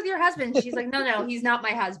 dance with your husband. She's like, no, he's not my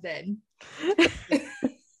husband.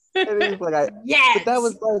 And like, yes. But that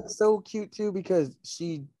was like so cute too because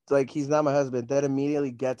she like, he's not my husband. That immediately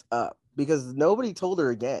gets up because nobody told her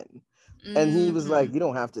again. And he was like, you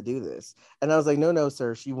don't have to do this. And I was like, no,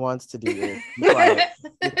 sir. She wants to do this. Let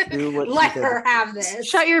her have this.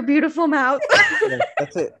 Shut your beautiful mouth. Yeah,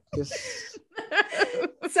 that's it.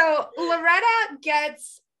 So Loretta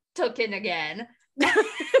gets taken again.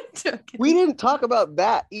 We didn't talk about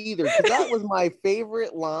that either because that was my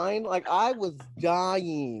favorite line. Like I was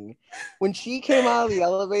dying when she came out of the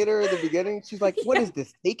elevator at the beginning. She's like, what is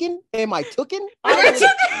this, taken? Am I tooken? I had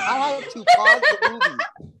to pause the movie.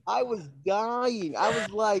 I was dying. I was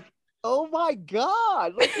like, oh my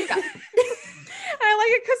god. Like, I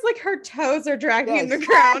like it because like her toes are dragging the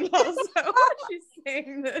ground also when she's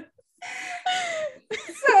saying this.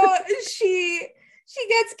 So she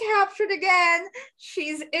gets captured again.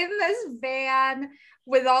 She's in this van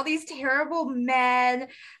with all these terrible men.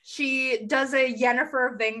 She does a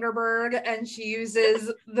Yennefer Vengerberg and she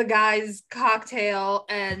uses the guy's cocktail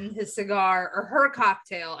and his cigar, or her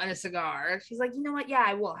cocktail and a cigar. She's like, you know what? Yeah,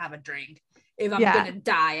 I will have a drink if I'm gonna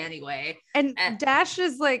die anyway. And Dash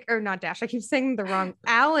is like, or not Dash, I keep saying the wrong,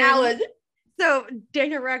 Alan So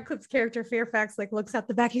Daniel Radcliffe's character Fairfax like looks at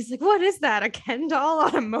the back. He's like, "What is that? A Ken doll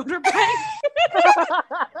on a motorbike?" Running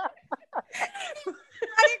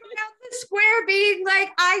around the square, being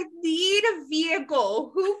like, "I need a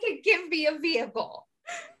vehicle. Who can give me a vehicle?"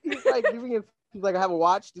 He's like giving it. He's like, "I have a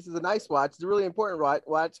watch. This is a nice watch. It's a really important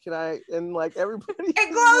watch. Can I?" And like everybody,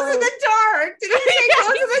 it glows in the dark. Did he say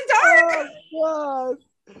glows in the dark? Oh, God.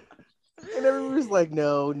 And everybody's like,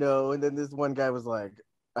 no. And then this one guy was like,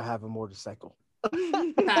 "I have a motorcycle."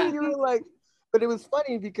 And you were like, but it was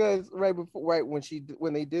funny because right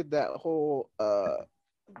when they did that whole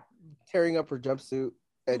tearing up her jumpsuit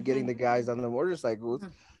and getting the guys on the motorcycles,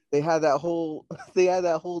 they had that whole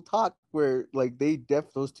talk where like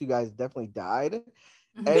those two guys definitely died,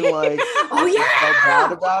 and like oh yeah, felt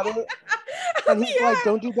bad about it. And he's like,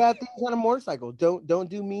 "Don't do bad things on a motorcycle. Don't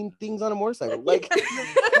do mean things on a motorcycle." Like,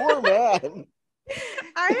 poor man.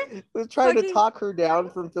 I was trying to talk her down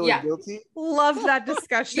from feeling guilty. Love that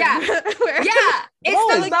discussion. Yeah.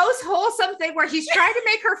 It's the most wholesome thing where he's trying to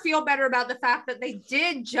make her feel better about the fact that they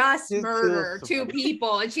did just murder two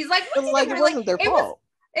people. And she's like, it wasn't their fault.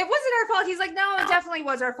 It wasn't our fault. He's like, "No, it definitely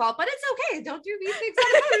was our fault, but it's okay. Don't do these things on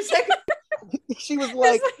a motorcycle." She was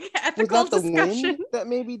like, "Was that the wind that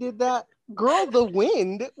maybe did that?" Girl, the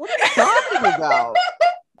wind? What are you talking about?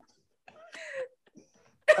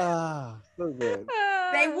 So good.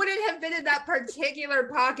 They wouldn't have been in that particular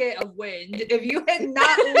pocket of wind if you had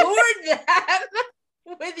not lured them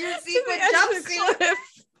with your sequin jumpsuit.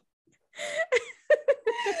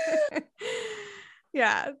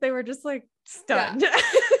 Yeah, they were just like stunned.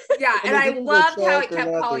 Yeah, and I loved how it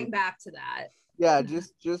kept calling back to that. Yeah,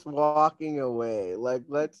 just walking away. Like,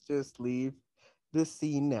 let's just leave this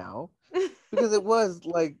scene now, because it was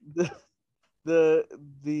like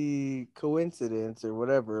the coincidence or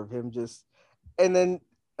whatever of him just, and then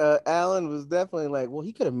Alan was definitely like, well,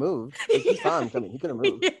 he could have moved. Like, he saw him coming. He could have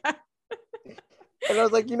moved. Yeah. And I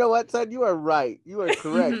was like, you know what, son? You are right. You are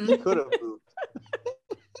correct. He could have moved.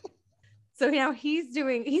 So now he's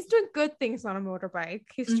doing good things on a motorbike.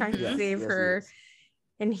 He's trying to save her.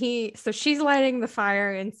 And she's lighting the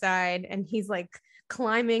fire inside, and he's like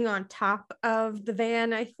climbing on top of the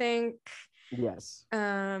van, I think. Yes.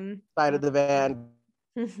 Side of the van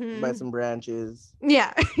by some branches.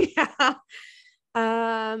 Yeah. Yeah.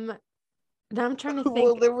 Now I'm trying to think.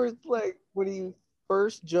 Well, there was like when he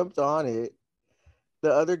first jumped on it,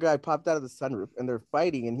 the other guy popped out of the sunroof and they're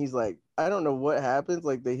fighting, and he's like, I don't know what happens.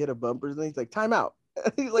 Like they hit a bumper, and he's like, time out.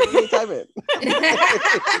 He's like, hey, time it.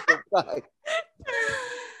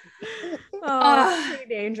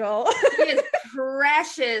 Sweet angel. He is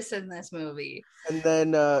precious in this movie. And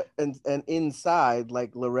then and inside,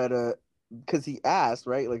 like Loretta, because he asked,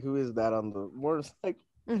 right, like, who is that on the motorcycle?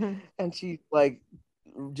 And she like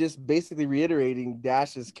just basically reiterating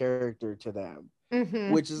Dash's character to them,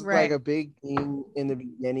 which is like a big thing in the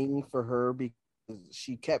beginning for her, because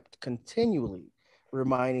she kept continually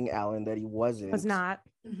reminding Alan that he was not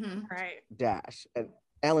right Dash. And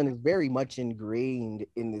Alan is very much ingrained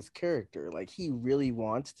in this character. Like, he really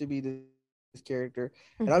wants to be this character.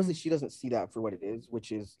 And obviously she doesn't see that for what it is,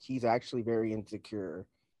 which is he's actually very insecure.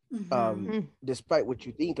 Despite what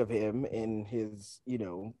you think of him in his,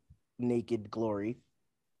 naked glory,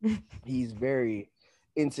 he's very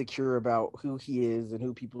insecure about who he is and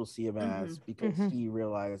who people see him as, because he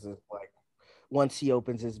realizes, like, once he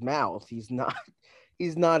opens his mouth, he's not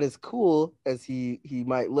as cool as he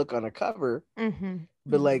might look on a cover.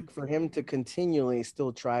 But like, for him to continually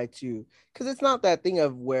still try to, because it's not that thing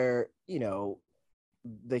of where,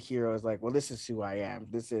 the hero is like, well, this is who I am.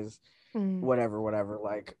 This is whatever.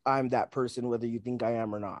 Like, I'm that person, whether you think I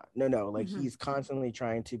am or not. No. Like, he's constantly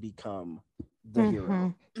trying to become the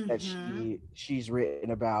hero that she's written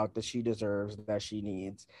about, that she deserves, that she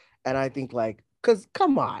needs. And I think, like, because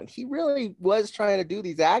come on, he really was trying to do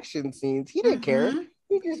these action scenes. He didn't care.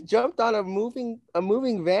 He just jumped on a moving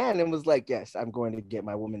van and was like, yes, I'm going to get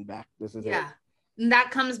my woman back. This is it. And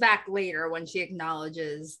that comes back later when she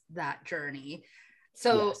acknowledges that journey.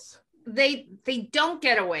 So they don't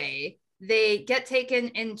get away. They get taken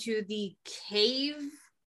into the cave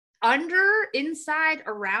inside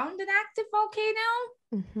around an active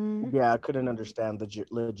volcano. Yeah, I couldn't understand the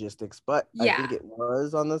logistics, but I think it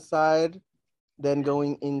was on the side, then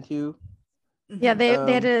going into. Yeah, they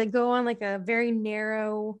had to go on like a very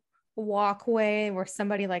narrow walkway where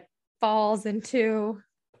somebody like falls into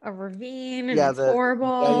a ravine, and it's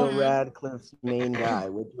horrible. Daniel Radcliffe's main guy,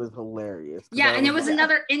 which was hilarious. Yeah, and it was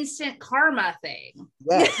another instant karma thing.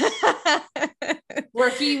 Yes. Where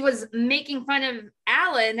he was making fun of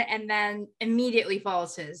Alan and then immediately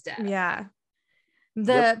falls to his death. Yeah.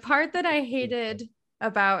 The part that I hated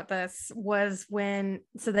about this was when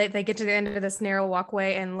they get to the end of this narrow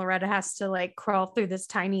walkway and Loretta has to like crawl through this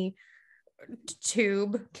tiny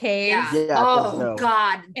tube cave. Yeah. Oh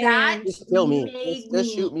God, that just kill me.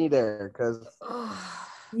 Just shoot me there, because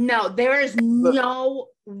no, there is no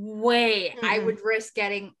way I would risk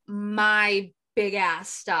getting my big ass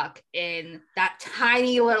stuck in that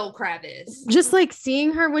tiny little crevice. Just like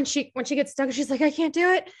seeing her when she gets stuck, she's like, I can't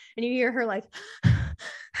do it, and you hear her like.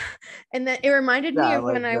 And then it reminded me of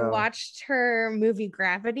when I watched her movie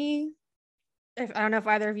Gravity. I don't know if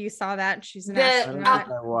either of you saw that. She's an astronaut.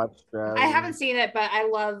 I watched Gravity. I haven't seen it, but I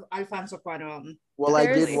love Alfonso Cuarón. Well, I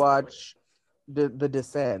did watch the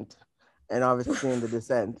Descent, and obviously in the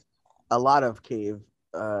Descent, a lot of cave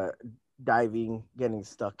diving, getting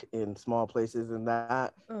stuck in small places, and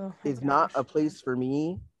that is not a place for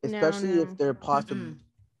me, especially if there are possibility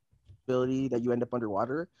that you end up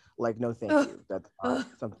underwater. Like, no, thank you. That's not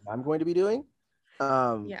something I'm going to be doing.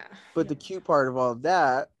 But the cute part of all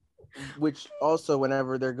that, which also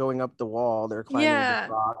whenever they're going up the wall, they're climbing the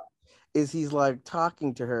rock, is he's like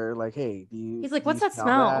talking to her, like, "Hey, he's like, what's that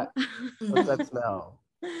smell? What's that smell?"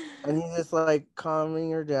 And he's just like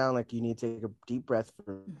calming her down, like, "You need to take a deep breath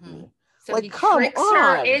for me." So like, he tricks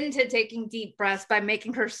her into taking deep breaths by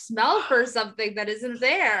making her smell for something that isn't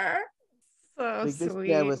there. So like, sweet.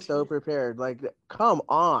 This guy was so prepared. Like, come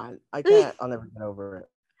on. I'll never get over it.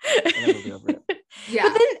 Yeah.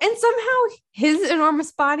 But then, and somehow his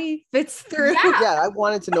enormous body fits through. Yeah, I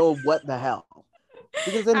wanted to know what the hell.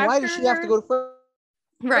 Because then why does she have to go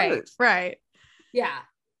first? Right. Yeah.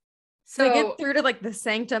 So they get through to like the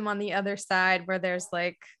sanctum on the other side where there's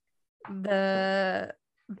like the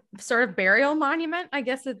sort of burial monument, I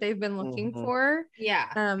guess, that they've been looking for. Yeah.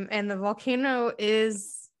 And the volcano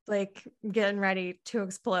is like getting ready to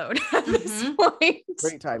explode at this point.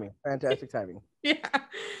 Great timing. Fantastic timing.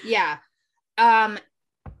 Yeah. And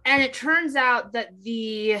it turns out that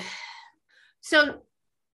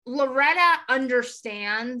Loretta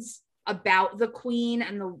understands about the queen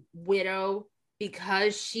and the widow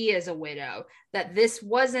because she is a widow, that this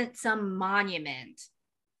wasn't some monument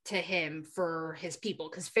to him for his people,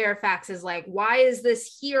 because Fairfax is like, why is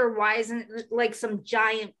this here? Why isn't it like some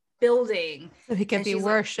giant building so he can be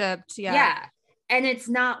worshipped? Like, and it's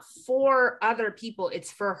not for other people,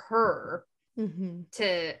 it's for her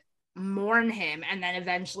to mourn him and then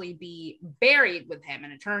eventually be buried with him.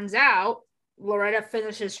 And it turns out Loretta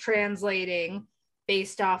finishes translating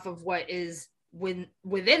based off of what is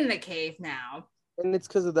within the cave now, and it's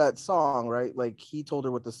because of that song, right? Like, he told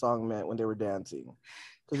her what the song meant when they were dancing,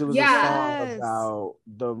 because it was a song about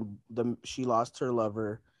the she lost her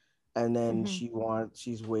lover, and then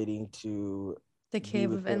she's waiting to the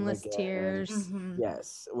cave of endless tears.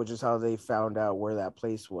 Yes, which is how they found out where that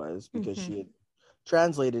place was, because she had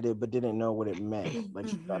translated it but didn't know what it meant. Like,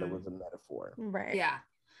 she thought it was a metaphor. Right. Yeah.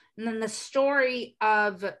 And then the story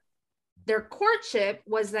of their courtship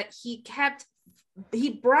was that he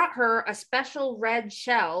brought her a special red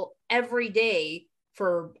shell every day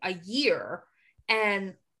for a year,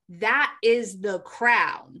 and that is the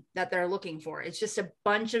crown that they're looking for. It's just a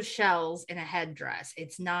bunch of shells in a headdress.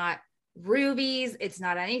 It's not rubies, it's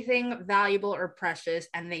not anything valuable or precious.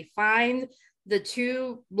 And they find the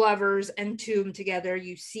two lovers entombed together.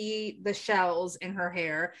 You see the shells in her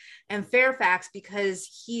hair, and Fairfax,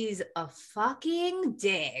 because he's a fucking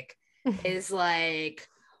dick, is like,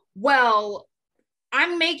 well,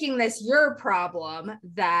 I'm making this your problem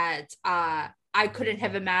that I couldn't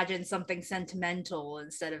have imagined something sentimental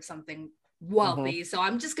instead of something wealthy. So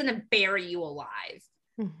I'm just going to bury you alive.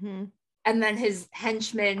 And then his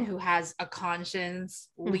henchman, who has a conscience,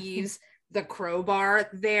 leaves the crowbar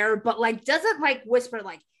there, but like doesn't like whisper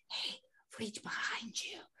like, hey, reach behind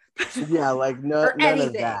you. Yeah, like none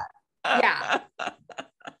of that. Yeah.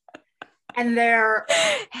 And they're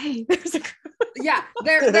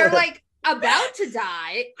they're like about to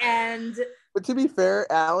die, and but to be fair,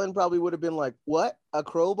 Alan probably would have been like, what, a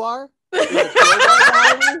crowbar? Like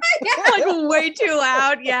way too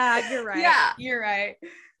loud. Yeah, you're right. You're right.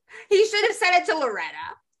 He should have said it to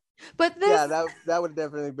Loretta. But this, that would have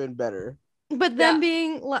definitely been better. But them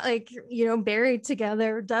being like, buried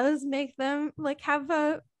together does make them like have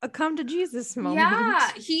a come to Jesus moment.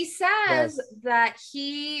 Yeah, he says that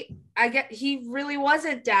he really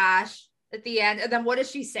wasn't Dash at the end. And then what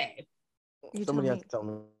does she say? Somebody has to tell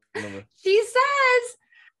me. She says,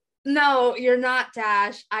 no, you're not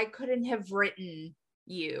Dash. I couldn't have written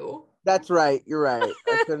you. That's right. You're right.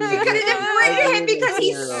 She couldn't have written him because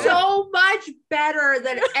he's so much better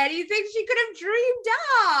than anything she could have dreamed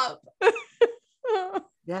up.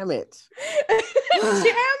 Damn it. Damn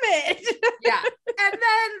it. Yeah. And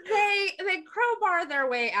then they crowbar their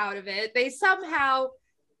way out of it. They somehow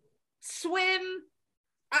swim.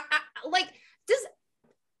 I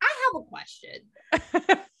have a question.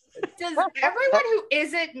 Does everyone who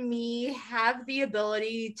isn't me have the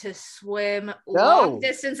ability to swim long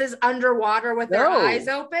distances underwater with their eyes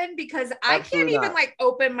open? Because I can't even like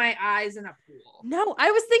open my eyes in a pool. No,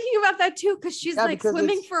 I was thinking about that too, because she's like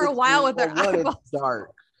swimming for a while with her eyeballs. It's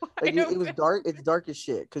dark. Like it was dark. It's dark as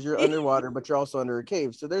shit because you're underwater, but you're also under a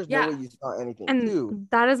cave. So there's no way you saw anything. And too.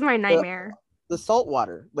 That is my nightmare. The salt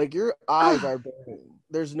water, like your eyes are burning.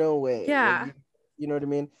 There's no way. Yeah. Like, you know what I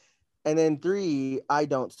mean? And then 3, I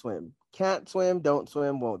don't swim. Can't swim, don't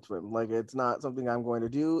swim, won't swim. Like it's not something I'm going to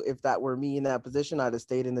do. If that were me in that position, I'd have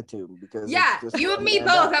stayed in the tomb because you and me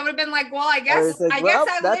both. I would have been like, well, I guess I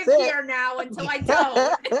live here now until I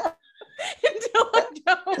don't. Until I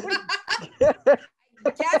don't. I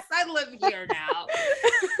guess I live here now.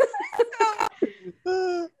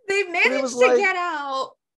 So, they managed to get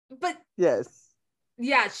out, but yes.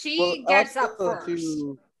 Yeah, she gets up first.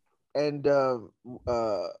 And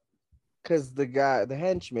because the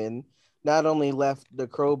henchman not only left the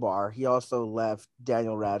crowbar, he also left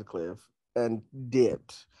Daniel Radcliffe and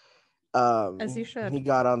dipped. As you should. He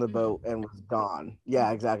got on the boat and was gone. Yeah,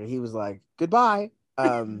 exactly. He was like, goodbye.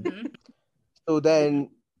 So then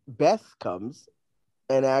Beth comes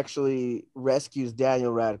and actuly rescues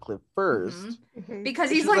Daniel Radcliffe first. Because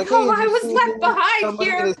he's like, oh, I was left behind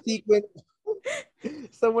here.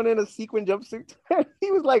 Someone in a sequin jumpsuit.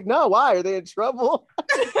 He was like, no, why? Are they in trouble?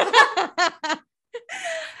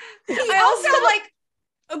 He also like,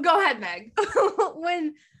 go ahead, Meg.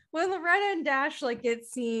 when Loretta and Dash like get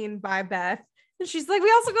seen by Beth, and she's like,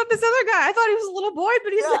 we also got this other guy. I thought he was a little boy,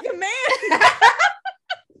 but he's like a man.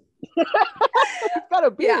 He's got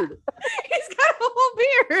a beard. Yeah. He's got a whole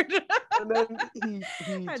beard. And then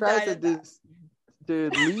he tries to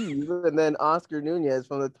leave, and then Oscar Nunez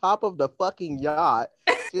from the top of the fucking yacht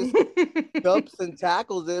just jumps and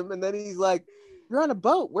tackles him, and then he's like, you're on a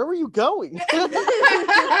boat. Where were you going? Your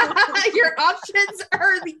options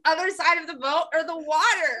are the other side of the boat or the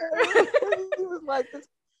water. He was like, this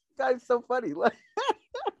guy's so funny. Like,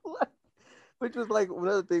 which was like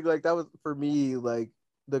another thing, like that was for me like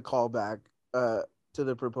the callback to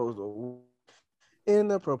the proposal. In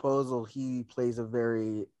the proposal, he plays a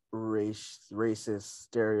very racist,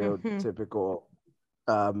 stereotypical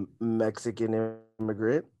Mexican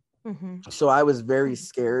immigrant. So I was very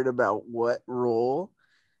scared about what role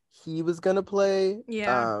he was gonna play.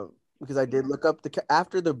 Yeah. Because I did look up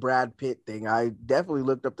after the Brad Pitt thing, I definitely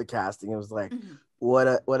looked up the casting. It was like,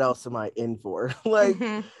 what else am I in for? Like,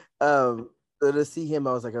 to see him,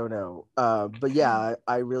 I was like, oh no. But yeah,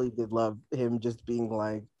 I really did love him just being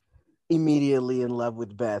like immediately in love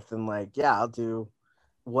with Beth and like, yeah, I'll do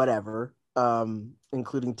whatever,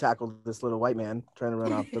 including tackle this little white man trying to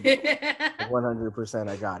run off the 100%.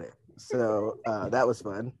 I got it. So that was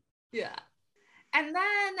fun. Yeah. And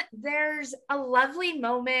then there's a lovely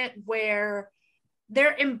moment where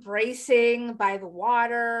they're embracing by the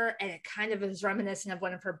water, and it kind of is reminiscent of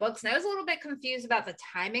one of her books. And I was a little bit confused about the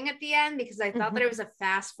timing at the end because I thought that it was a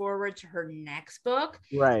fast forward to her next book.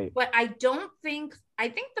 Right. But I think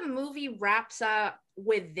the movie wraps up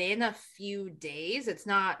within a few days. It's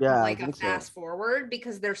not like a fast forward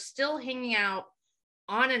because they're still hanging out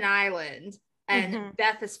on an island, and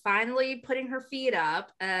Beth is finally putting her feet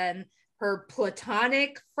up, and her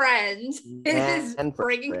platonic friend is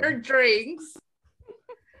bringing her drinks.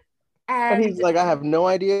 And he's like, I have no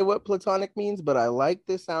idea what platonic means, but I like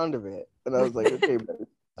the sound of it. And I was like, okay, buddy.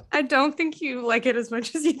 I don't think you like it as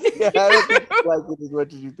much as you think. Yeah, I don't think you like it as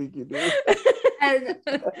much as you think you do. And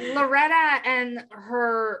Loretta and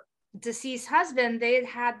her deceased husband, they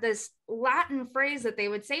had this Latin phrase that they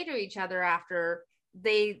would say to each other after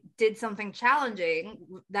they did something challenging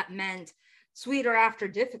that meant sweeter after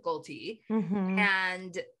difficulty.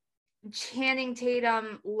 And Channing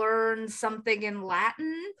Tatum learned something in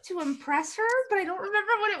Latin to impress her, but I don't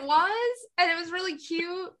remember what it was, and it was really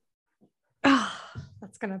cute.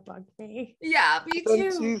 That's gonna bug me. Yeah, me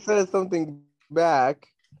too. She says something back.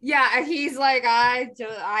 Yeah, and he's like, I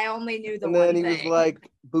only knew the one thing. And then he was like,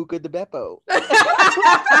 Buca de Beppo.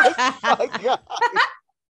 Oh my God.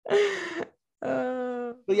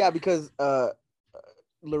 But yeah, because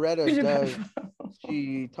Loretta does,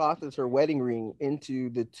 she tosses her wedding ring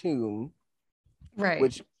into the tomb, right?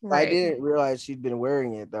 Which I didn't realize she'd been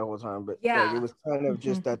wearing it that whole time, but yeah, like, it was kind of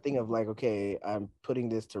just that thing of like, okay, I'm putting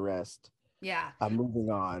this to rest. Yeah, I'm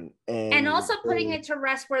moving on, and also putting it to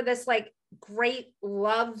rest where this like great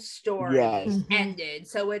love story ended.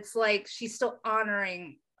 So it's like she's still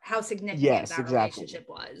honoring how significant that relationship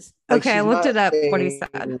was. Like, okay, I looked it up. What he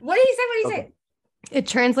said. What did he say? It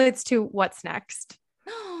translates to "What's next?"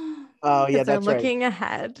 Oh yeah, that's right. Looking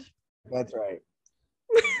ahead. That's right.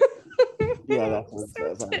 Yeah, that's what it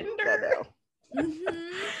says. Tender.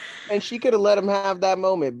 And she could have let him have that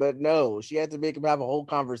moment, but no, she had to make him have a whole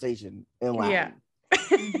conversation in Latin. Yeah.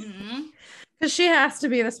 Because she has to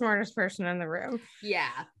be the smartest person in the room. Yeah.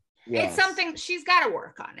 Yes. It's something she's got to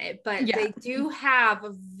work on it, but they do have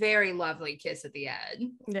a very lovely kiss at the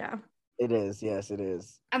end. Yeah. It is. Yes, it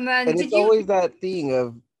is. And then it's always that thing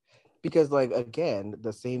of, because like, again,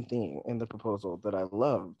 the same thing in the proposal that I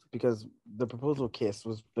loved, because the proposal kiss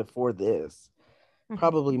was before this,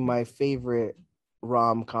 probably my favorite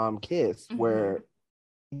rom-com kiss, where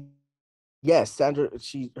yes, Sandra,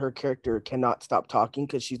 her character cannot stop talking,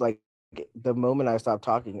 because she's like, the moment I stop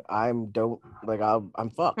talking, I'm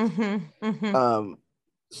fucked.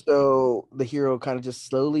 So the hero kind of just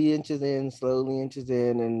slowly inches in,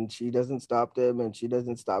 and she doesn't stop them,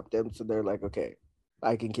 so they're like, okay,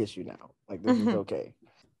 I can kiss you now, like this is okay.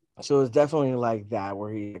 So it's definitely like that,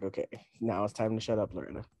 where he's like, okay, now it's time to shut up,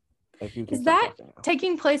 Lorena. Like, you can is that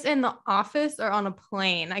taking place in the office or on a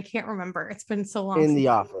plane? I can't remember. It's been so long. In the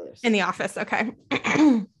office. In the office. Okay.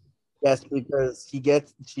 Yes, because she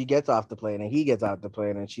gets off the plane, and he gets off the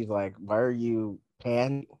plane, and she's like, why are you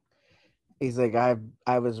pan? He's like,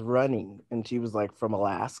 I was running, and she was like, from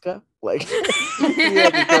Alaska? Like, he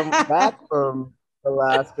had to come back from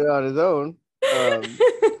Alaska on his own. So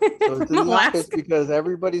it's in the office because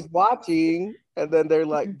everybody's watching, and then they're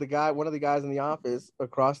like, one of the guys in the office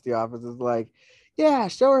across the office is like, yeah,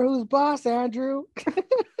 show her who's boss, Andrew.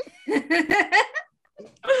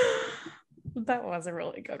 That was a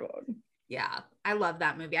really good one. Yeah, I love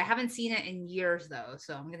that movie. I haven't seen it in years though,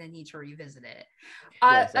 so I'm gonna need to revisit it.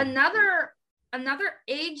 Yes, another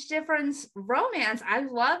age difference romance. I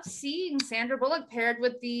love seeing Sandra Bullock paired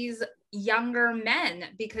with these younger men,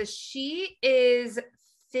 because she is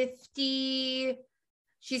 50.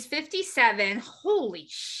 She's 57. Holy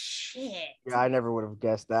shit. Yeah, I never would have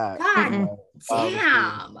guessed that. God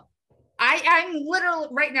damn. I'm literally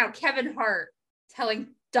right now, Kevin Hart telling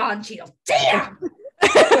Don Cheadle, damn.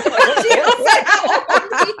 How old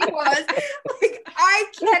he was. Like, I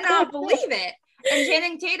cannot believe it. And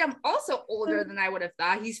Channing Tatum also older than I would have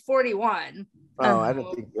thought. He's 41. Oh, I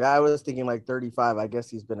didn't think. I was thinking like 35. I guess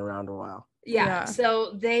he's been around a while. Yeah.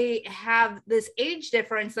 So they have this age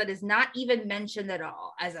difference that is not even mentioned at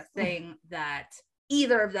all as a thing that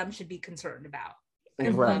either of them should be concerned about. I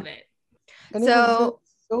love it. And so it was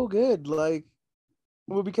so good. Like,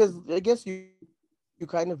 well, because I guess you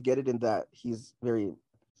kind of get it in that he's very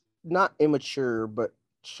not immature, but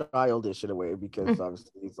childish in a way, because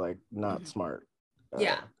obviously he's like not smart.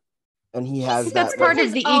 Yeah. And he has that's part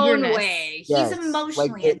of the eagerness. Way. Yes, he's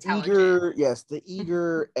emotionally intelligent. The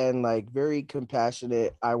eager and like very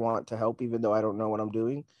compassionate. I want to help even though I don't know what I'm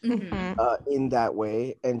doing. In that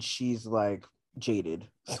way. And she's like jaded.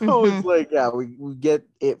 So it's like, yeah, we get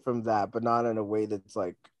it from that, but not in a way that's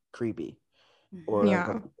like creepy.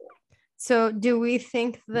 Or so do we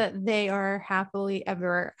think that they are happily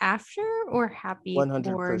ever after, or happy 100%.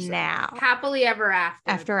 For now? Happily ever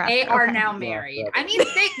after. They are now married. I mean,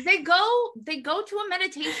 they go to a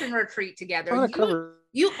meditation retreat together.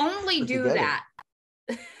 You only do that.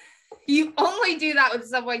 You only do that with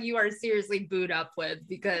someone you are seriously booed up with,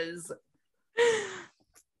 because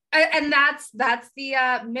and that's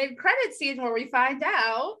the mid-credit scene where we find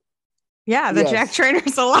out. Yeah, Jack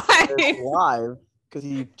Trainor's alive. Because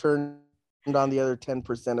he turned on the other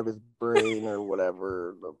 10% of his brain or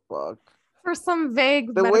whatever the fuck. For some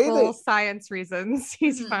vague medical science reasons,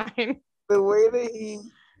 he's fine. The way that he,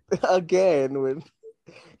 again, when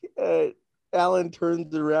Alan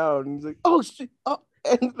turns around, he's like, oh shit, oh,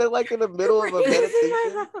 and they're like in the middle of a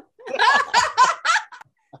meditation.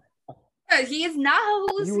 He is not a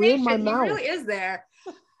hallucination. He really is there.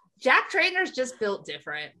 Jack Trainor's just built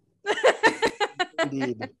different.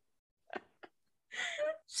 Indeed.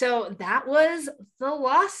 So that was The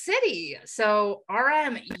Lost City. So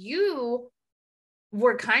RM, you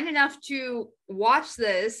were kind enough to watch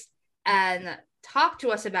this and talk to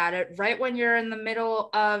us about it right when you're in the middle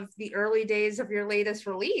of the early days of your latest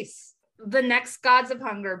release. The next Gods of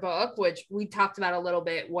Hunger book, which we talked about a little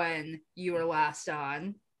bit when you were last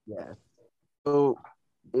on. Yeah. So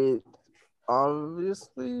it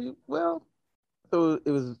obviously, so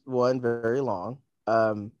it was one very long.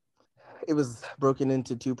 It was broken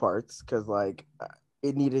into two parts because like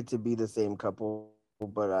it needed to be the same couple,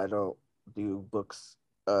 but I don't do books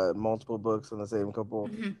multiple books on the same couple.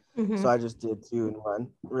 So I just did 2 in 1,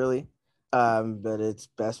 really. But it's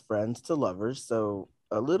best friends to lovers, so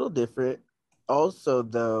a little different. Also,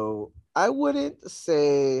 though, I wouldn't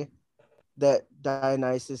say that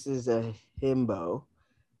Dionysus is a himbo,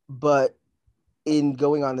 but in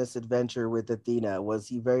going on this adventure with Athena, was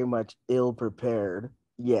he very much ill prepared?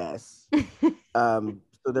 Yes. So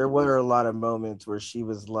there were a lot of moments where she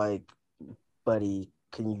was like, buddy,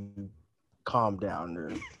 can you calm down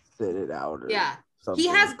or sit it out or something? He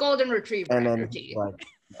has golden retriever energy. Like,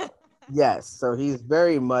 yes, so he's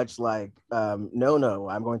very much like, no,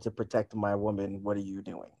 I'm going to protect my woman. What are you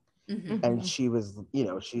doing? And she was,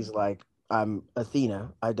 she's like, I'm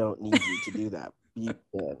Athena. I don't need you to do that. You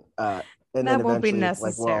can. And that won't be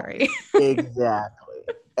necessary. Like, well, exactly.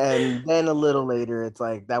 And then a little later, it's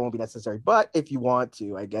like, that won't be necessary. But if you want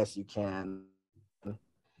to, I guess you can.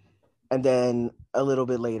 And then a little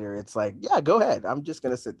bit later, it's like, yeah, go ahead. I'm just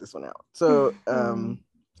going to sit this one out. So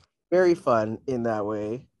very fun in that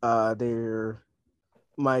way. They're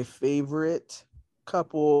my favorite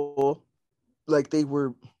couple. Like they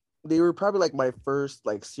were probably like my first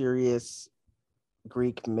like serious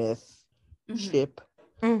Greek myth ship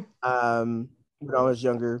when I was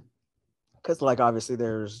younger. Because like obviously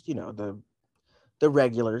there's, the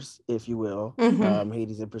regulars, if you will,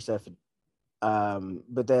 Hades and Persephone.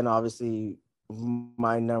 But then obviously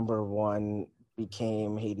my number one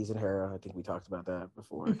became Hades and Hera. I think we talked about that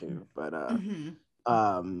before too. But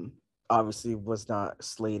obviously was not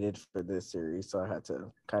slated for this series, so I had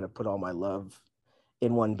to kind of put all my love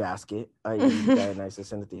in one basket, i.e.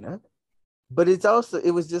 Dionysus and Athena. But it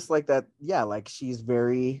was just like that, like she's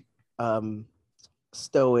very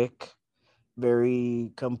stoic,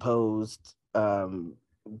 very composed,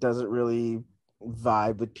 doesn't really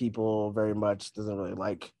vibe with people very much, doesn't really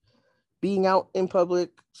like being out in public.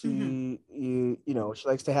 She she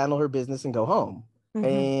likes to handle her business and go home.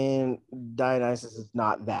 And Dionysus is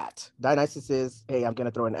not that. Dionysus is, hey, I'm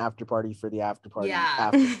gonna throw an after party for the after party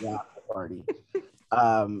after the after party.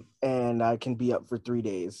 And I can be up for 3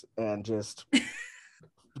 days and just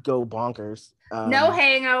go bonkers. No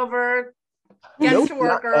hangover, gets to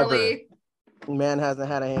work early. Ever. Man hasn't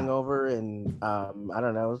had a hangover in I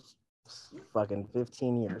don't know, fucking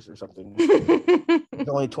 15 years or something. He's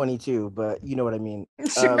only 22, but you know what I mean.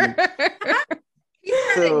 Sure. He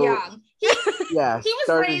started young. He was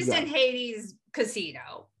raised in Hades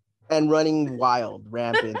casino and running wild,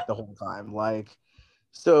 rampant the whole time. Like,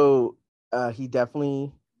 so he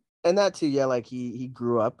definitely, and that too, like he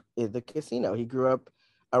grew up in the casino. He grew up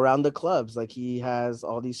around the clubs. Like he has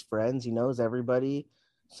all these friends. He knows everybody.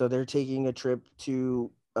 So they're taking a trip to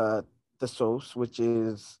the Sos, which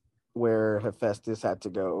is where Hephaestus had to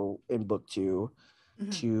go in book 2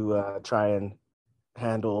 to try and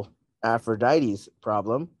handle Aphrodite's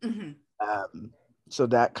problem. So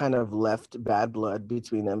that kind of left bad blood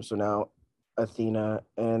between them. So now Athena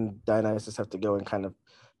and Dionysus have to go and kind of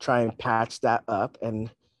try and patch that up, and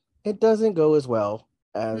it doesn't go as well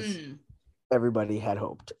as everybody had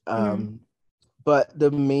hoped. But the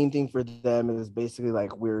main thing for them is basically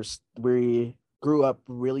like we grew up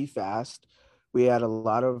really fast. We had a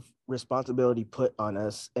lot of responsibility put on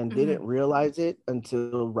us and didn't realize it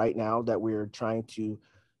until right now that we're trying to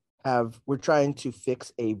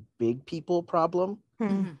fix a big people problem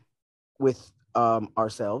with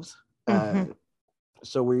ourselves.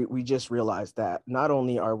 So we just realized that not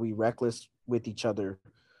only are we reckless with each other,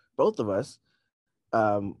 both of us,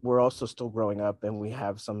 we're also still growing up and we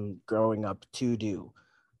have some growing up to do.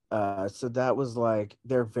 So that was like,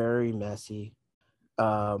 they're very messy.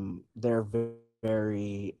 They're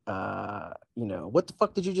very, what the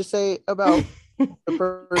fuck did you just say about the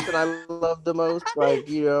person I love the most? Like,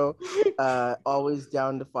 always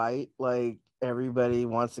down to fight. Like everybody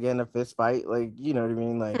wants to get in a fist fight. Like, you know what I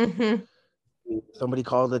mean? Like somebody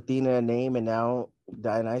called Athena a name and now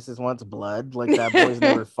Dionysus wants blood. Like that boy's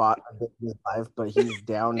never fought in his life, but he's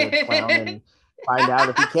down to clown and find out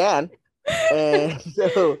if he can. And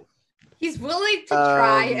so he's willing to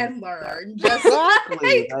try and learn. Just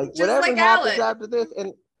exactly. Like just whatever like happens Alan. after this,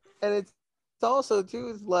 and it's also too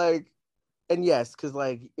is like, and yes, because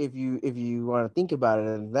like if you want to think about it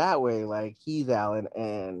in that way, like he's Alan,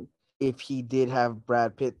 and if he did have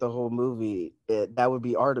Brad Pitt the whole movie, that would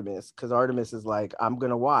be Artemis, because Artemis is like, I'm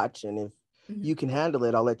gonna watch, and if you can handle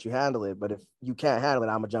it, I'll let you handle it, but if you can't handle it,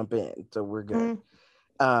 I'm gonna jump in, so we're good.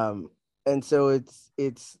 And so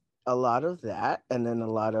it's a lot of that, and then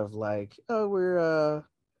a lot of like, oh,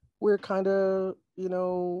 we're kind of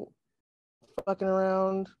fucking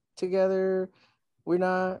around together, we're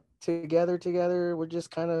not together, we're just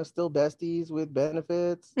kind of still besties with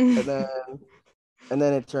benefits. And then And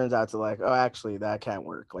then it turns out to like, oh, actually, that can't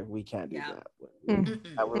work. Like, we can't do that.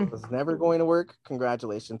 That was never going to work.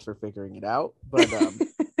 Congratulations for figuring it out. But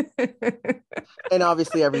and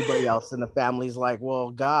obviously everybody else in the family's like,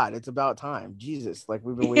 well, God, it's about time. Jesus, like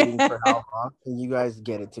we've been waiting for how long? Can you guys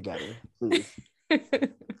get it together, please?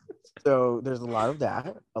 So there's a lot of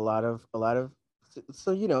that, a lot of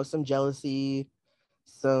so you know, some jealousy,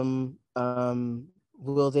 some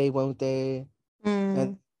will they, won't they?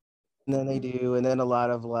 And then they do, and then a lot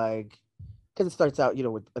of like, because it starts out, you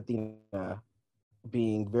know, with Athena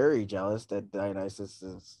being very jealous that Dionysus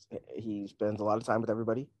he spends a lot of time with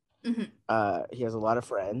everybody. He has a lot of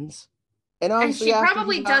friends, and obviously, and she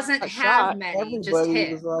probably doesn't have many. Just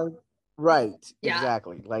him. Was like, right,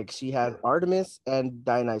 exactly. Like she has Artemis and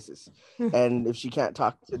Dionysus, and if she can't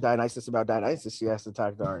talk to Dionysus about Dionysus, she has to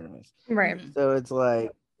talk to Artemis. Right. So it's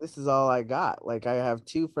like, this is all I got. Like I have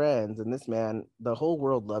two friends, and this man, the whole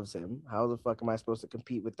world loves him. How the fuck am I supposed to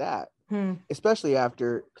compete with that? Especially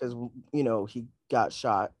after, because you know he got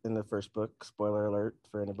shot in the first book. Spoiler alert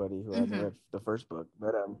for anybody who hasn't read the first book.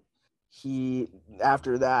 But he,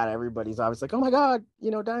 after that, everybody's always like, oh my God,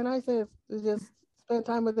 you know, Dionysus, just spend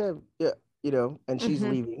time with him. Yeah, you know, and she's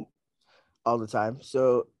leaving all the time.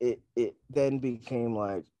 So it then became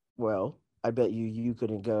like, well, I bet you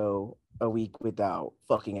couldn't go a week without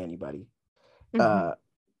fucking anybody. I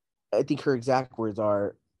think her exact words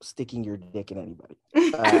are sticking your dick in anybody.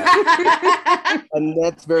 And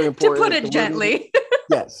that's very important. To put it gently.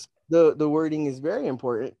 Yes. The wording is very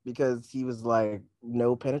important because he was like,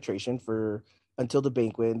 no penetration for until the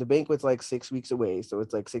banquet. And the banquet's like 6 weeks away. So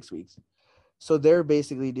it's like 6 weeks. So they're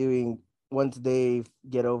basically doing, once they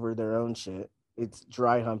get over their own shit, it's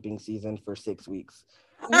dry humping season for 6 weeks.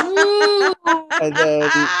 And then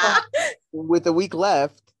with a week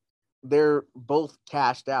left, they're both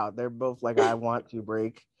cashed out. They're both like, I want to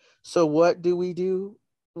break. So what do?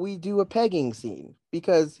 We do a pegging scene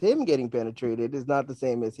because him getting penetrated is not the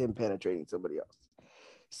same as him penetrating somebody else.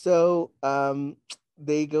 So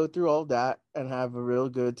they go through all that and have a real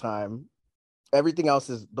good time. Everything else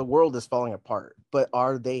is, the world is falling apart, but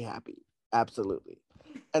are they happy? Absolutely.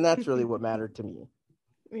 And that's really what mattered to me.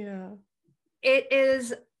 Yeah. It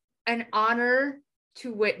is an honor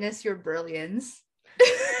to witness your brilliance.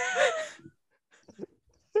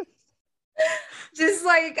 Just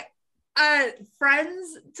like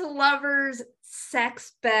friends to lovers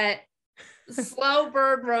sex bet, slow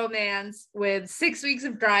burn romance with 6 weeks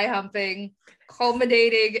of dry humping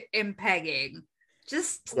culminating in pegging.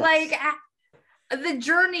 Just like the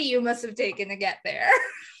journey you must have taken to get there.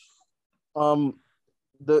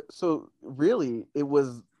 So really it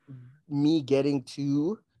was me getting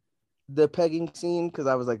to the pegging scene because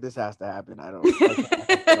I was like, this has to happen.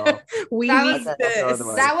 We need this.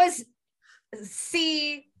 That was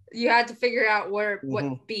C. You had to figure out what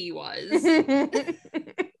B was.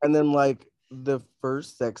 And then like the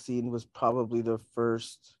first sex scene was probably the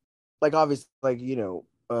first, like obviously, like, you know,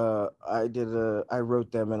 I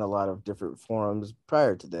wrote them in a lot of different forums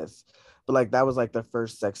prior to this, but like that was like the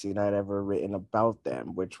first sex scene I'd ever written about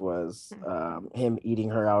them, which was him eating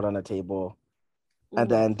her out on a table and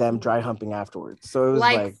then them dry humping afterwards. So it was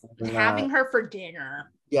like having her for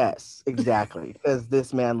dinner. Yes, exactly, because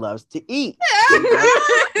this man loves to eat.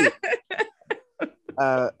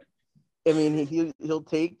 I mean, he'll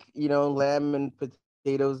take, you know, lamb and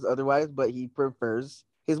potatoes otherwise, but he prefers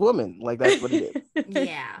his woman. Like that's what it is.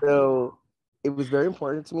 Yeah. So it was very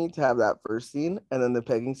important to me to have that first scene and then the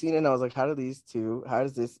pegging scene, and I was like, how does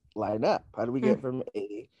this line up? How do we get from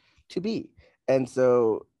A to B? And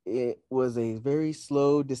so it was a very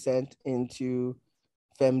slow descent into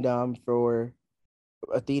femdom for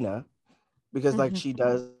Athena, because like she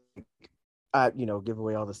does you know, give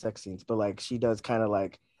away all the sex scenes, but like she does kind of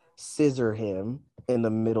like scissor him in the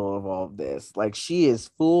middle of all of this. Like she is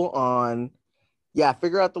full on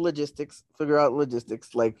figure out the logistics.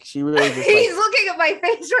 Like she really just he's looking at my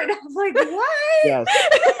face right now. I'm like, what? Yes.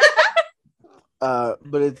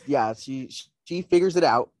 But it's she figures it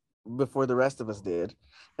out before the rest of us did,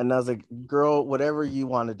 and I was like, girl, whatever you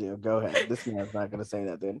want to do, go ahead. This man's not gonna say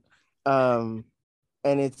nothing.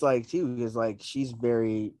 And it's like too, is like she's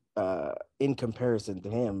very in comparison to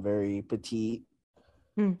him, very petite.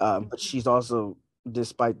 But she's also,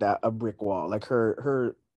 despite that, a brick wall. Like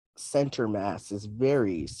her center mass is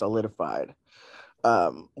very solidified.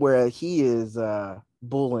 Where he is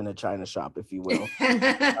bull in a china shop, if you will.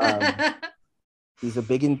 He's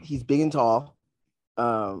big and tall.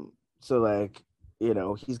 So like, you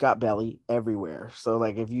know, he's got belly everywhere. So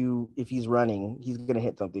like if he's running, he's gonna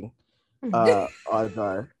hit something. Odds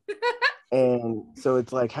are. And so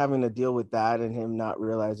it's like having to deal with that and him not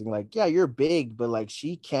realizing like, yeah, you're big, but like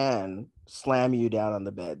she can slam you down on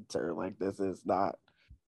the bed, sir. Like this is not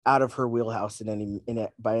out of her wheelhouse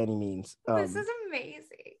by any means. This is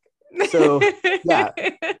amazing. So yeah,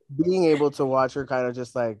 being able to watch her kind of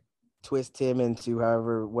just like twist him into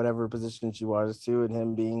whatever position she wants to, and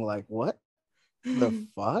him being like, what the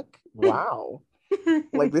fuck? Wow.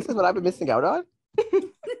 Like this is what I've been missing out on.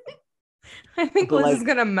 I think Liz is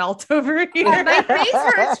gonna melt over here. My face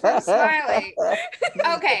hurts from smiling.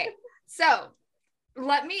 Okay, so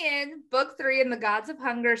let me in. Book 3 in the Gods of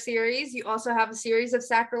Hunger series. You also have a series of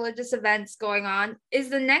sacrilegious events going on. Is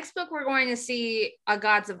the next book we're going to see a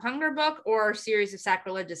Gods of Hunger book or a series of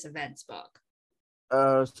sacrilegious events book?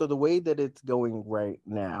 So the way that it's going right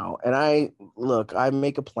now, and I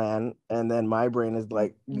make a plan, and then my brain is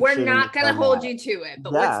like, we're not gonna hold you to it,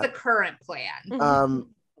 but what's the current plan?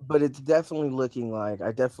 But it's definitely looking like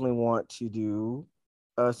I definitely want to do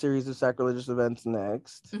a series of sacrilegious events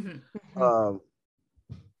next.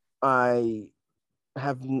 I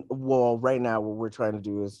have right now what we're trying to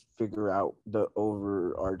do is figure out the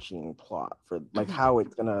overarching plot for like how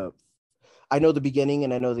it's gonna. I know the beginning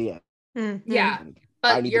and I know the end. Yeah,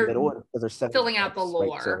 but I need the middle because they're filling out the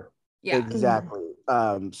lore. Right? So, yeah, exactly.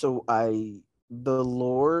 The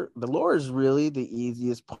lore is really the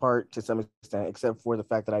easiest part to some extent, except for the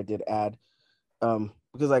fact that I did add,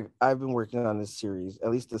 because like I've been working on this series,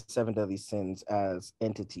 at least the 7 Deadly Sins as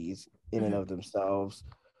entities in and of themselves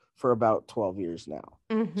for about 12 years now.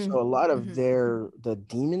 So a lot of the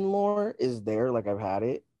demon lore is there, like I've had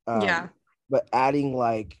it. But adding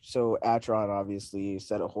like, so Atron obviously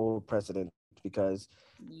set a whole precedent because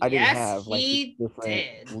I didn't have like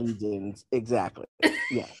different legions. Exactly.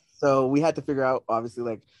 Yeah. So we had to figure out, obviously,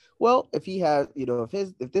 like, well, if he has,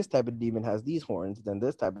 if this type of demon has these horns, then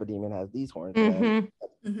this type of demon has these horns.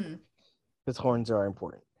 His horns are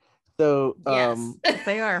important. So yes,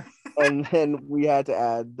 they are. And then we had to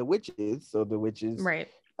add the witches. So the witches, right?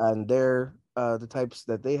 And they're the types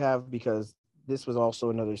that they have, because this was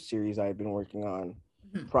also another series I had been working on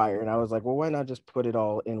prior, and I was like, well, why not just put it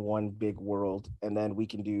all in one big world, and then we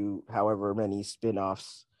can do however many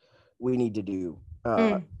spin-offs we need to do at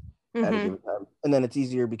a given time. And then it's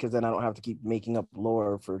easier because then I don't have to keep making up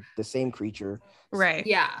lore for the same creature. Right.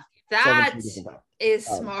 Yeah, that is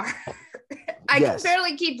smart. I can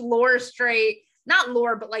barely keep lore straight. Not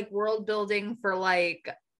lore, but like world building for like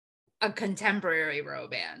a contemporary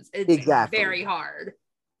romance. It's very hard.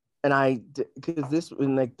 And because this,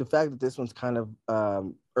 and like the fact that this one's kind of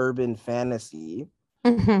urban fantasy,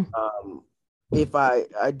 if I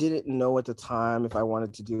didn't know at the time if I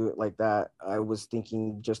wanted to do it like that, I was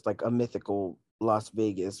thinking just like a mythical Las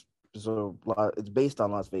Vegas. So it's based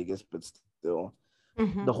on Las Vegas, but still,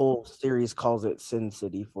 the whole series calls it Sin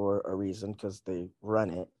City for a reason, because they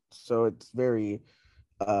run it. So it's very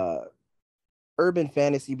urban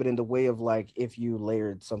fantasy, but in the way of like if you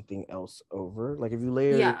layered something else over, like if you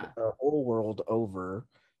layered a whole world over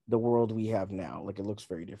the world we have now, like it looks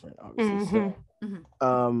very different, obviously.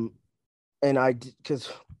 And because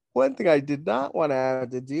one thing I did not want to have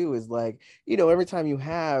to do is like, every time you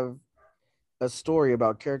have a story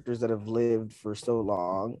about characters that have lived for so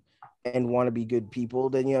long and want to be good people,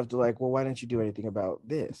 then you have to like, well, why didn't you do anything about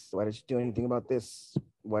this? Why didn't you do anything about this?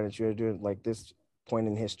 Why didn't you do it like this point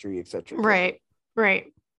in history, etc.? Right.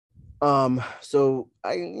 So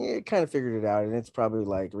I kind of figured it out, and it's probably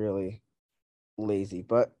like really lazy,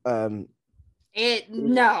 but no.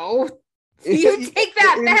 You take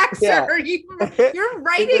that back, sir. You're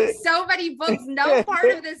writing so many books. No part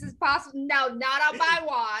of this is possible. No, not on my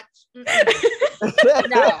watch.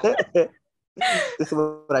 No. This is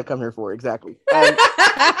what I come here for, exactly. But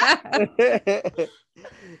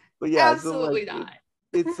yeah, absolutely so like, not.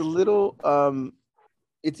 It's a little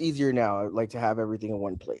it's easier now, like to have everything in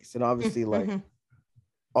one place, and obviously like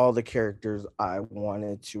all the characters I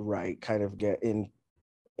wanted to write kind of get in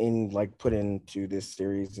like put into this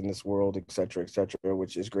series, in this world, etc.,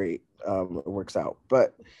 which is great. It works out,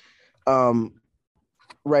 but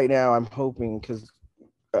right now I'm hoping, because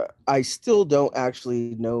I still don't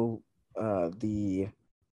actually know the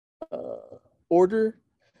order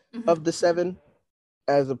of the 7,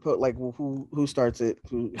 as opposed like who starts it,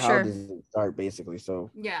 how does it start, basically. So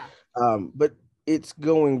but it's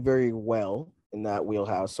going very well in that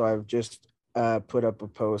wheelhouse. So I've just put up a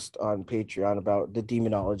post on Patreon about the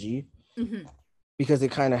demonology, because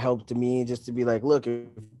it kind of helped me just to be like, look, if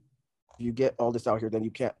you get all this out here, then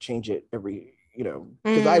you can't change it every,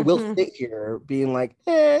 because I will sit here being like,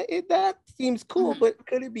 that seems cool, but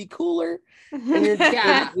could it be cooler? And you're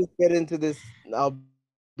just get into this, I'll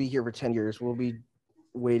be here for 10 years. We'll be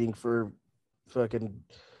waiting for fucking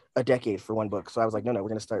a decade for one book. So I was like, no, we're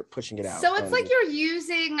gonna start pushing it out. So it's like you're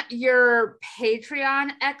using your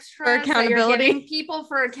Patreon extras for accountability. That you're giving people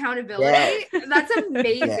for accountability. Yeah. That's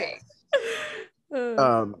amazing.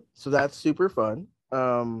 Yeah. So that's super fun.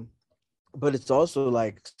 But it's also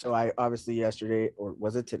like, so I obviously yesterday, or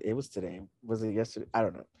was it today? It was today. Was it yesterday? I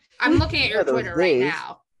don't know. I'm looking at your Twitter right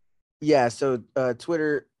now. Yeah. So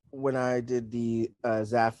Twitter, when I did the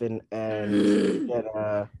Zafin and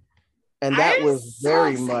that was so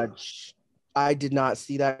very much, I did not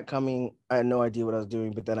see that coming. I had no idea what I was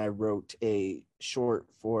doing, but then I wrote a short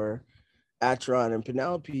for Atron and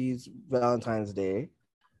Penelope's Valentine's Day.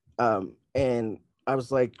 And I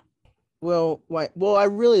was like, well, why? Well, I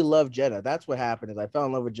really love Jenna. That's what happened, is I fell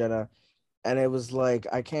in love with Jenna, and it was like,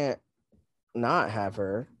 I can't not have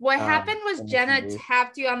her. What happened was Jenna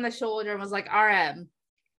tapped you on the shoulder and was like, RM,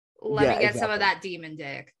 let me get some of that demon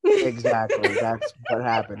dick. Exactly. That's what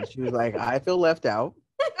happened. She was like, I feel left out.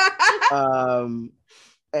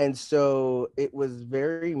 And so it was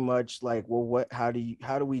very much like, well, how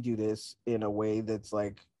do we do this in a way that's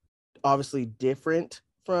like obviously different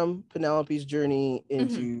from Penelope's journey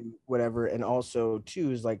into whatever, and also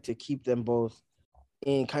too is like to keep them both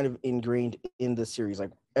in kind of ingrained in the series,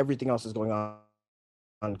 like everything else is going on,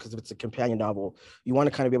 because if it's a companion novel, you want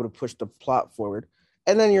to kind of be able to push the plot forward,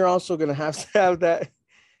 and then you're also going to have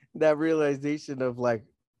that realization of like,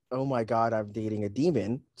 oh my god, I'm dating a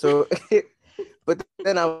demon. So but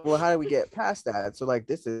then how do we get past that? So like,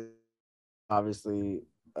 this is obviously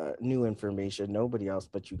new information, nobody else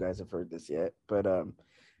but you guys have heard this yet, but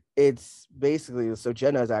it's basically, so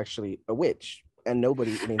Jenna is actually a witch, and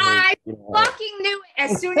nobody. I fucking knew it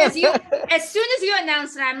as soon as you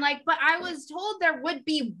announced it. I'm like, but I was told there would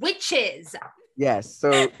be witches. Yes,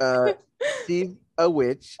 so she's a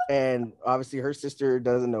witch, and obviously her sister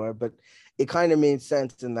doesn't know her, but it kind of made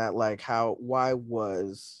sense in that, like, why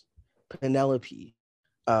was Penelope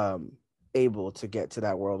able to get to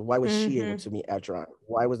that world? Why was she able to meet Atron?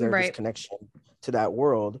 Why was there this connection to that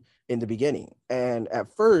world in the beginning? And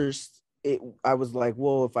at first I was like,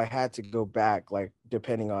 well, if I had to go back, like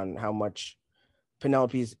depending on how much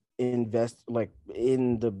Penelope's invest like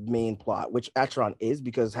in the main plot, which Atron is,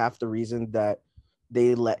 because half the reason that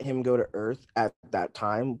they let him go to Earth at that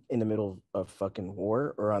time in the middle of fucking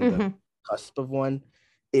war, or on the cusp of one,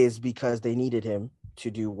 is because they needed him to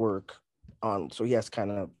do work on, so he has to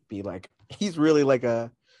kind of be like, he's really like a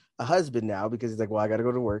husband now, because he's like, well, I got to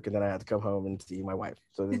go to work and then I have to come home and see my wife.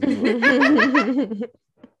 So this is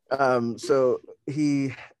so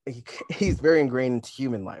he's very ingrained into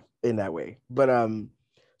human life in that way. But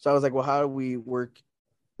so I was like, well, how do we work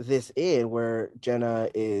this in where Jenna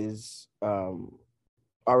is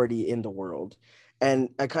already in the world? And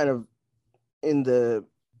I kind of, in the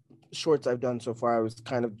shorts I've done so far, I was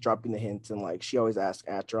kind of dropping the hints, and like, she always asks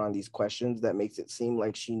Atron these questions that makes it seem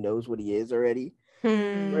like she knows what he is already.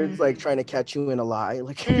 Where it's like trying to catch you in a lie.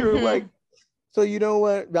 Like, you're like, so you know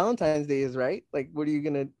what Valentine's Day is, right? Like, what are you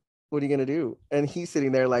gonna do? And he's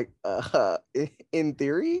sitting there like, in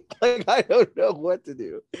theory, like, I don't know what to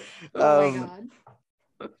do. Oh my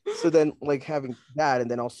god. So then, like, having that,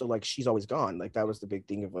 and then also like, she's always gone. Like, that was the big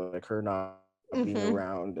thing of like her not being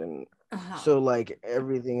around, and so like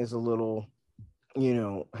everything is a little,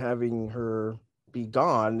 having her be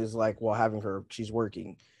gone is like, well, having her, she's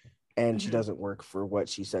working, and she doesn't work for what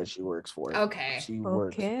she says she works for. Okay. She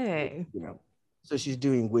works, so she's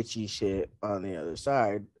doing witchy shit on the other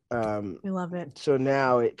side. I love it. So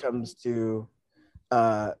now it comes to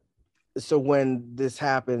so when this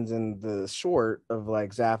happens in the short of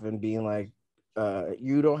like Zafin being like,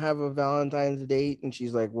 you don't have a Valentine's date, and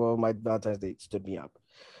she's like, well, my Valentine's date stood me up,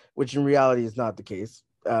 which in reality is not the case,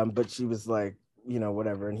 but she was like,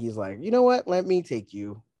 whatever, and he's like, you know what, let me take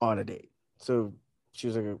you on a date. So she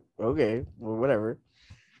was like, okay, well, whatever.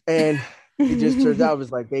 And it just turns out, it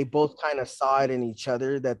was like they both kind of saw it in each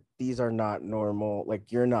other that these are not normal,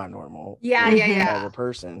 like, you're not normal as a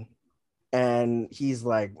person. And he's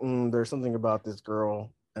like, there's something about this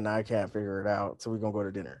girl and I can't figure it out, so we're gonna go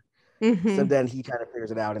to dinner. So then he kind of figures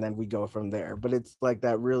it out, and then we go from there. But it's like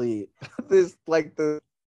that really this like the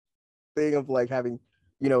thing of like having,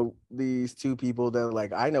 these two people that are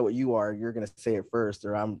like, I know what you are, you're gonna say it first,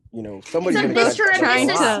 or I'm, somebody's it's a Mr. and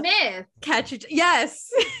Mrs. Smith. Catch it. Yes.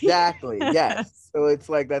 Exactly. Yes. So it's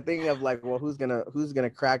like that thing of like, well, who's gonna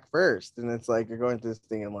crack first? And it's like, you're going through this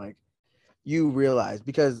thing, and like, you realize,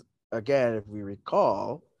 because again, if we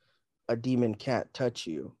recall, a demon can't touch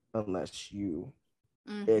you unless you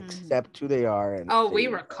accept who they are. And we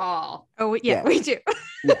recall. Oh yeah, we do.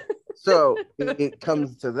 Yeah. So it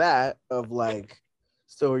comes to that of like,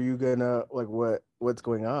 so are you gonna, like, what what's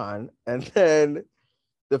going on. And then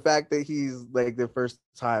the fact that he's like the first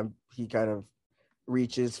time he kind of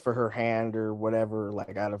reaches for her hand or whatever,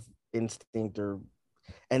 like out of instinct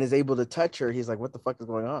and is able to touch her, he's like, what the fuck is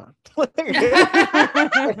going on? So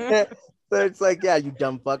it's like, yeah, you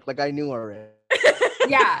dumb fuck. Like I knew already.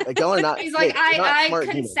 Yeah. Like y'all are not. He's like, I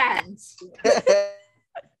consent.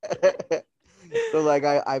 So like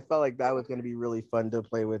I felt like that was gonna be really fun to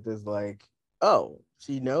play with. Is like, oh,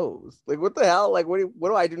 she knows. Like what the hell? Like what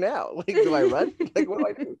do I do now? Like do I run? Like what do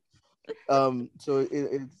I do? So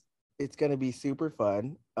it's gonna be super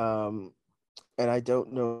fun. And I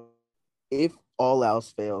don't know if all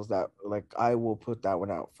else fails, that like I will put that one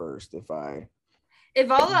out first if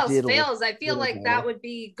all else fails. I feel like that would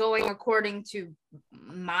be going according to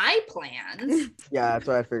my plans. Yeah, that's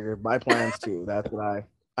what I figured. My plans too. That's what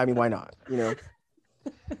I mean, why not? You know.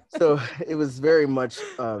 So it was very much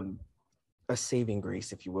a saving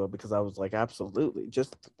grace, if you will, because I was like, absolutely,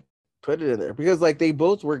 just put it in there, because like they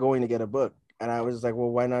both were going to get a book. And I was like,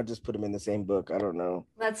 well, why not just put them in the same book? I don't know.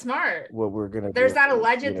 That's smart. What we're gonna There's that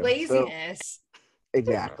alleged laziness. So,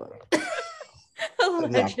 exactly.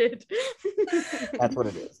 Alleged. That's what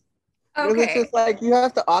it is. Okay. It's just like you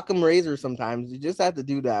have to Occam razor sometimes. You just have to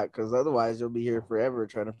do that, because otherwise you'll be here forever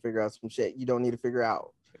trying to figure out some shit you don't need to figure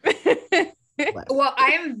out. Well,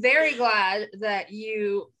 I am very glad that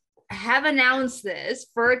you have announced this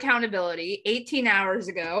for accountability 18 hours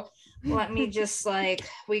ago. Let me just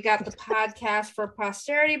we got the podcast for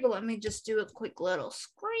posterity, but let me just do a quick little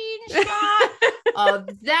screenshot of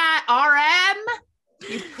that. RM,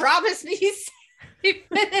 you promised me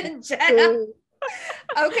Stephen and Jenna.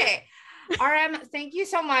 Okay. RM, thank you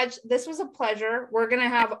so much. This was a pleasure. We're going to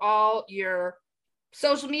have all your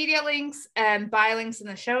social media links and buy links in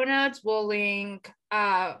the show notes. We'll link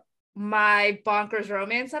my Bonkers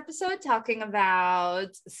Romance episode talking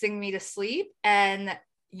about Sing Me to Sleep, and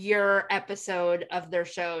your episode of their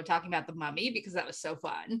show talking about The Mummy, because that was so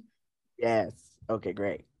fun. Yes. Okay,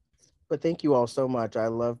 great. But thank you all so much. I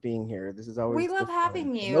love being here. This is always we love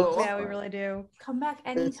having you. Yeah, we really do. Come back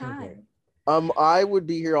anytime. I would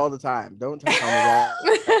be here all the time. Don't tell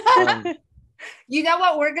me that. You know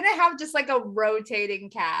what? We're gonna have just like a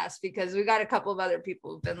rotating cast, because we got a couple of other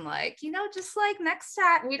people who've been like, just like next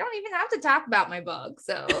time we don't even have to talk about my book.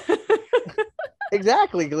 So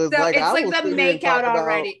exactly. So like it's like the make out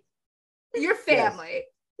already. Your family.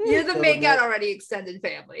 Yes. You're the make out already extended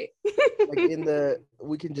family. Like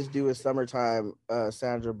we can just do a summertime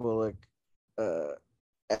Sandra Bullock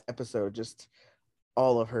episode, just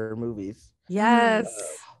all of her movies. Yes.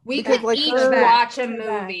 We could each watch a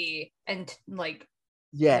movie and recap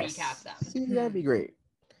them. See, that'd be great.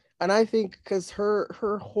 And I think because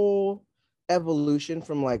her whole evolution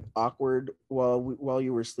from like awkward while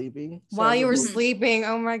you were sleeping.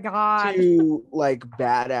 Oh my god. To like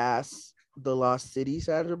badass The Lost City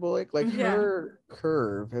Sandra Bullock. Like her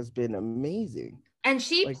curve has been amazing. And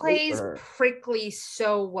she plays prickly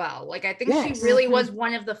so well. Like I think she really was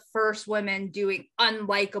one of the first women doing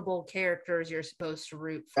unlikable characters you're supposed to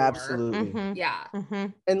root for. Absolutely. Mm-hmm. Yeah. Mm-hmm.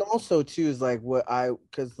 And also too is like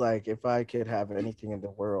because like if I could have anything in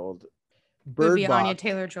the world, Bird Box, Anya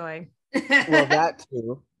Taylor-Joy. Well, that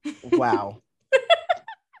too. Wow.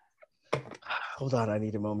 Hold on, I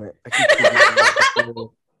need a moment.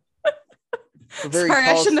 Sorry,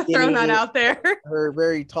 I shouldn't have thrown that out there. Her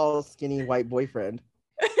very tall, skinny white boyfriend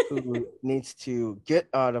who needs to get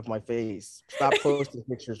out of my face. Stop posting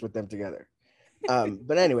pictures with them together.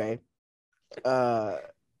 But anyway,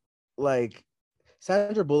 like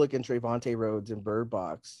Sandra Bullock and Trevante Rhodes in Bird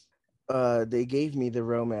Box, they gave me the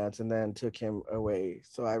romance and then took him away.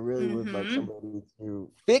 So I really would like somebody to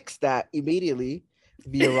fix that immediately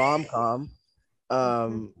via rom-com.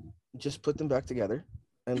 Just put them back together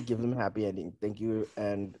and give them a happy ending. Thank you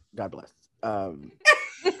and God bless.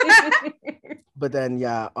 But then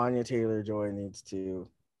Anya Taylor-Joy needs to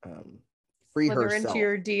free herself into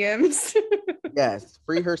your DMs. Yes,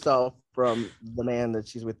 free herself from the man that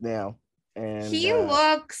she's with now. And he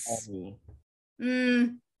looks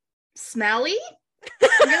smelly.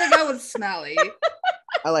 I'm gonna go with smelly.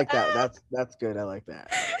 I like that. That's good. I like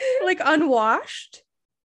that. Like unwashed?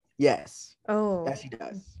 Yes. Oh. Yes, he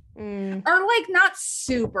does. Or like not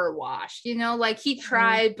super washed, like he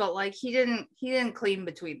tried, but like he didn't clean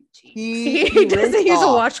between the cheeks. He doesn't use a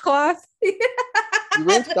washcloth. He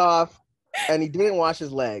rinsed off and he didn't wash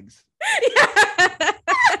his legs.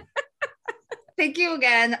 Thank you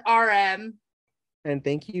again, RM. And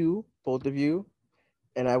thank you, both of you.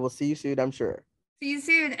 And I will see you soon, I'm sure. See you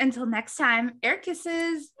soon. Until next time, air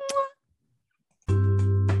kisses.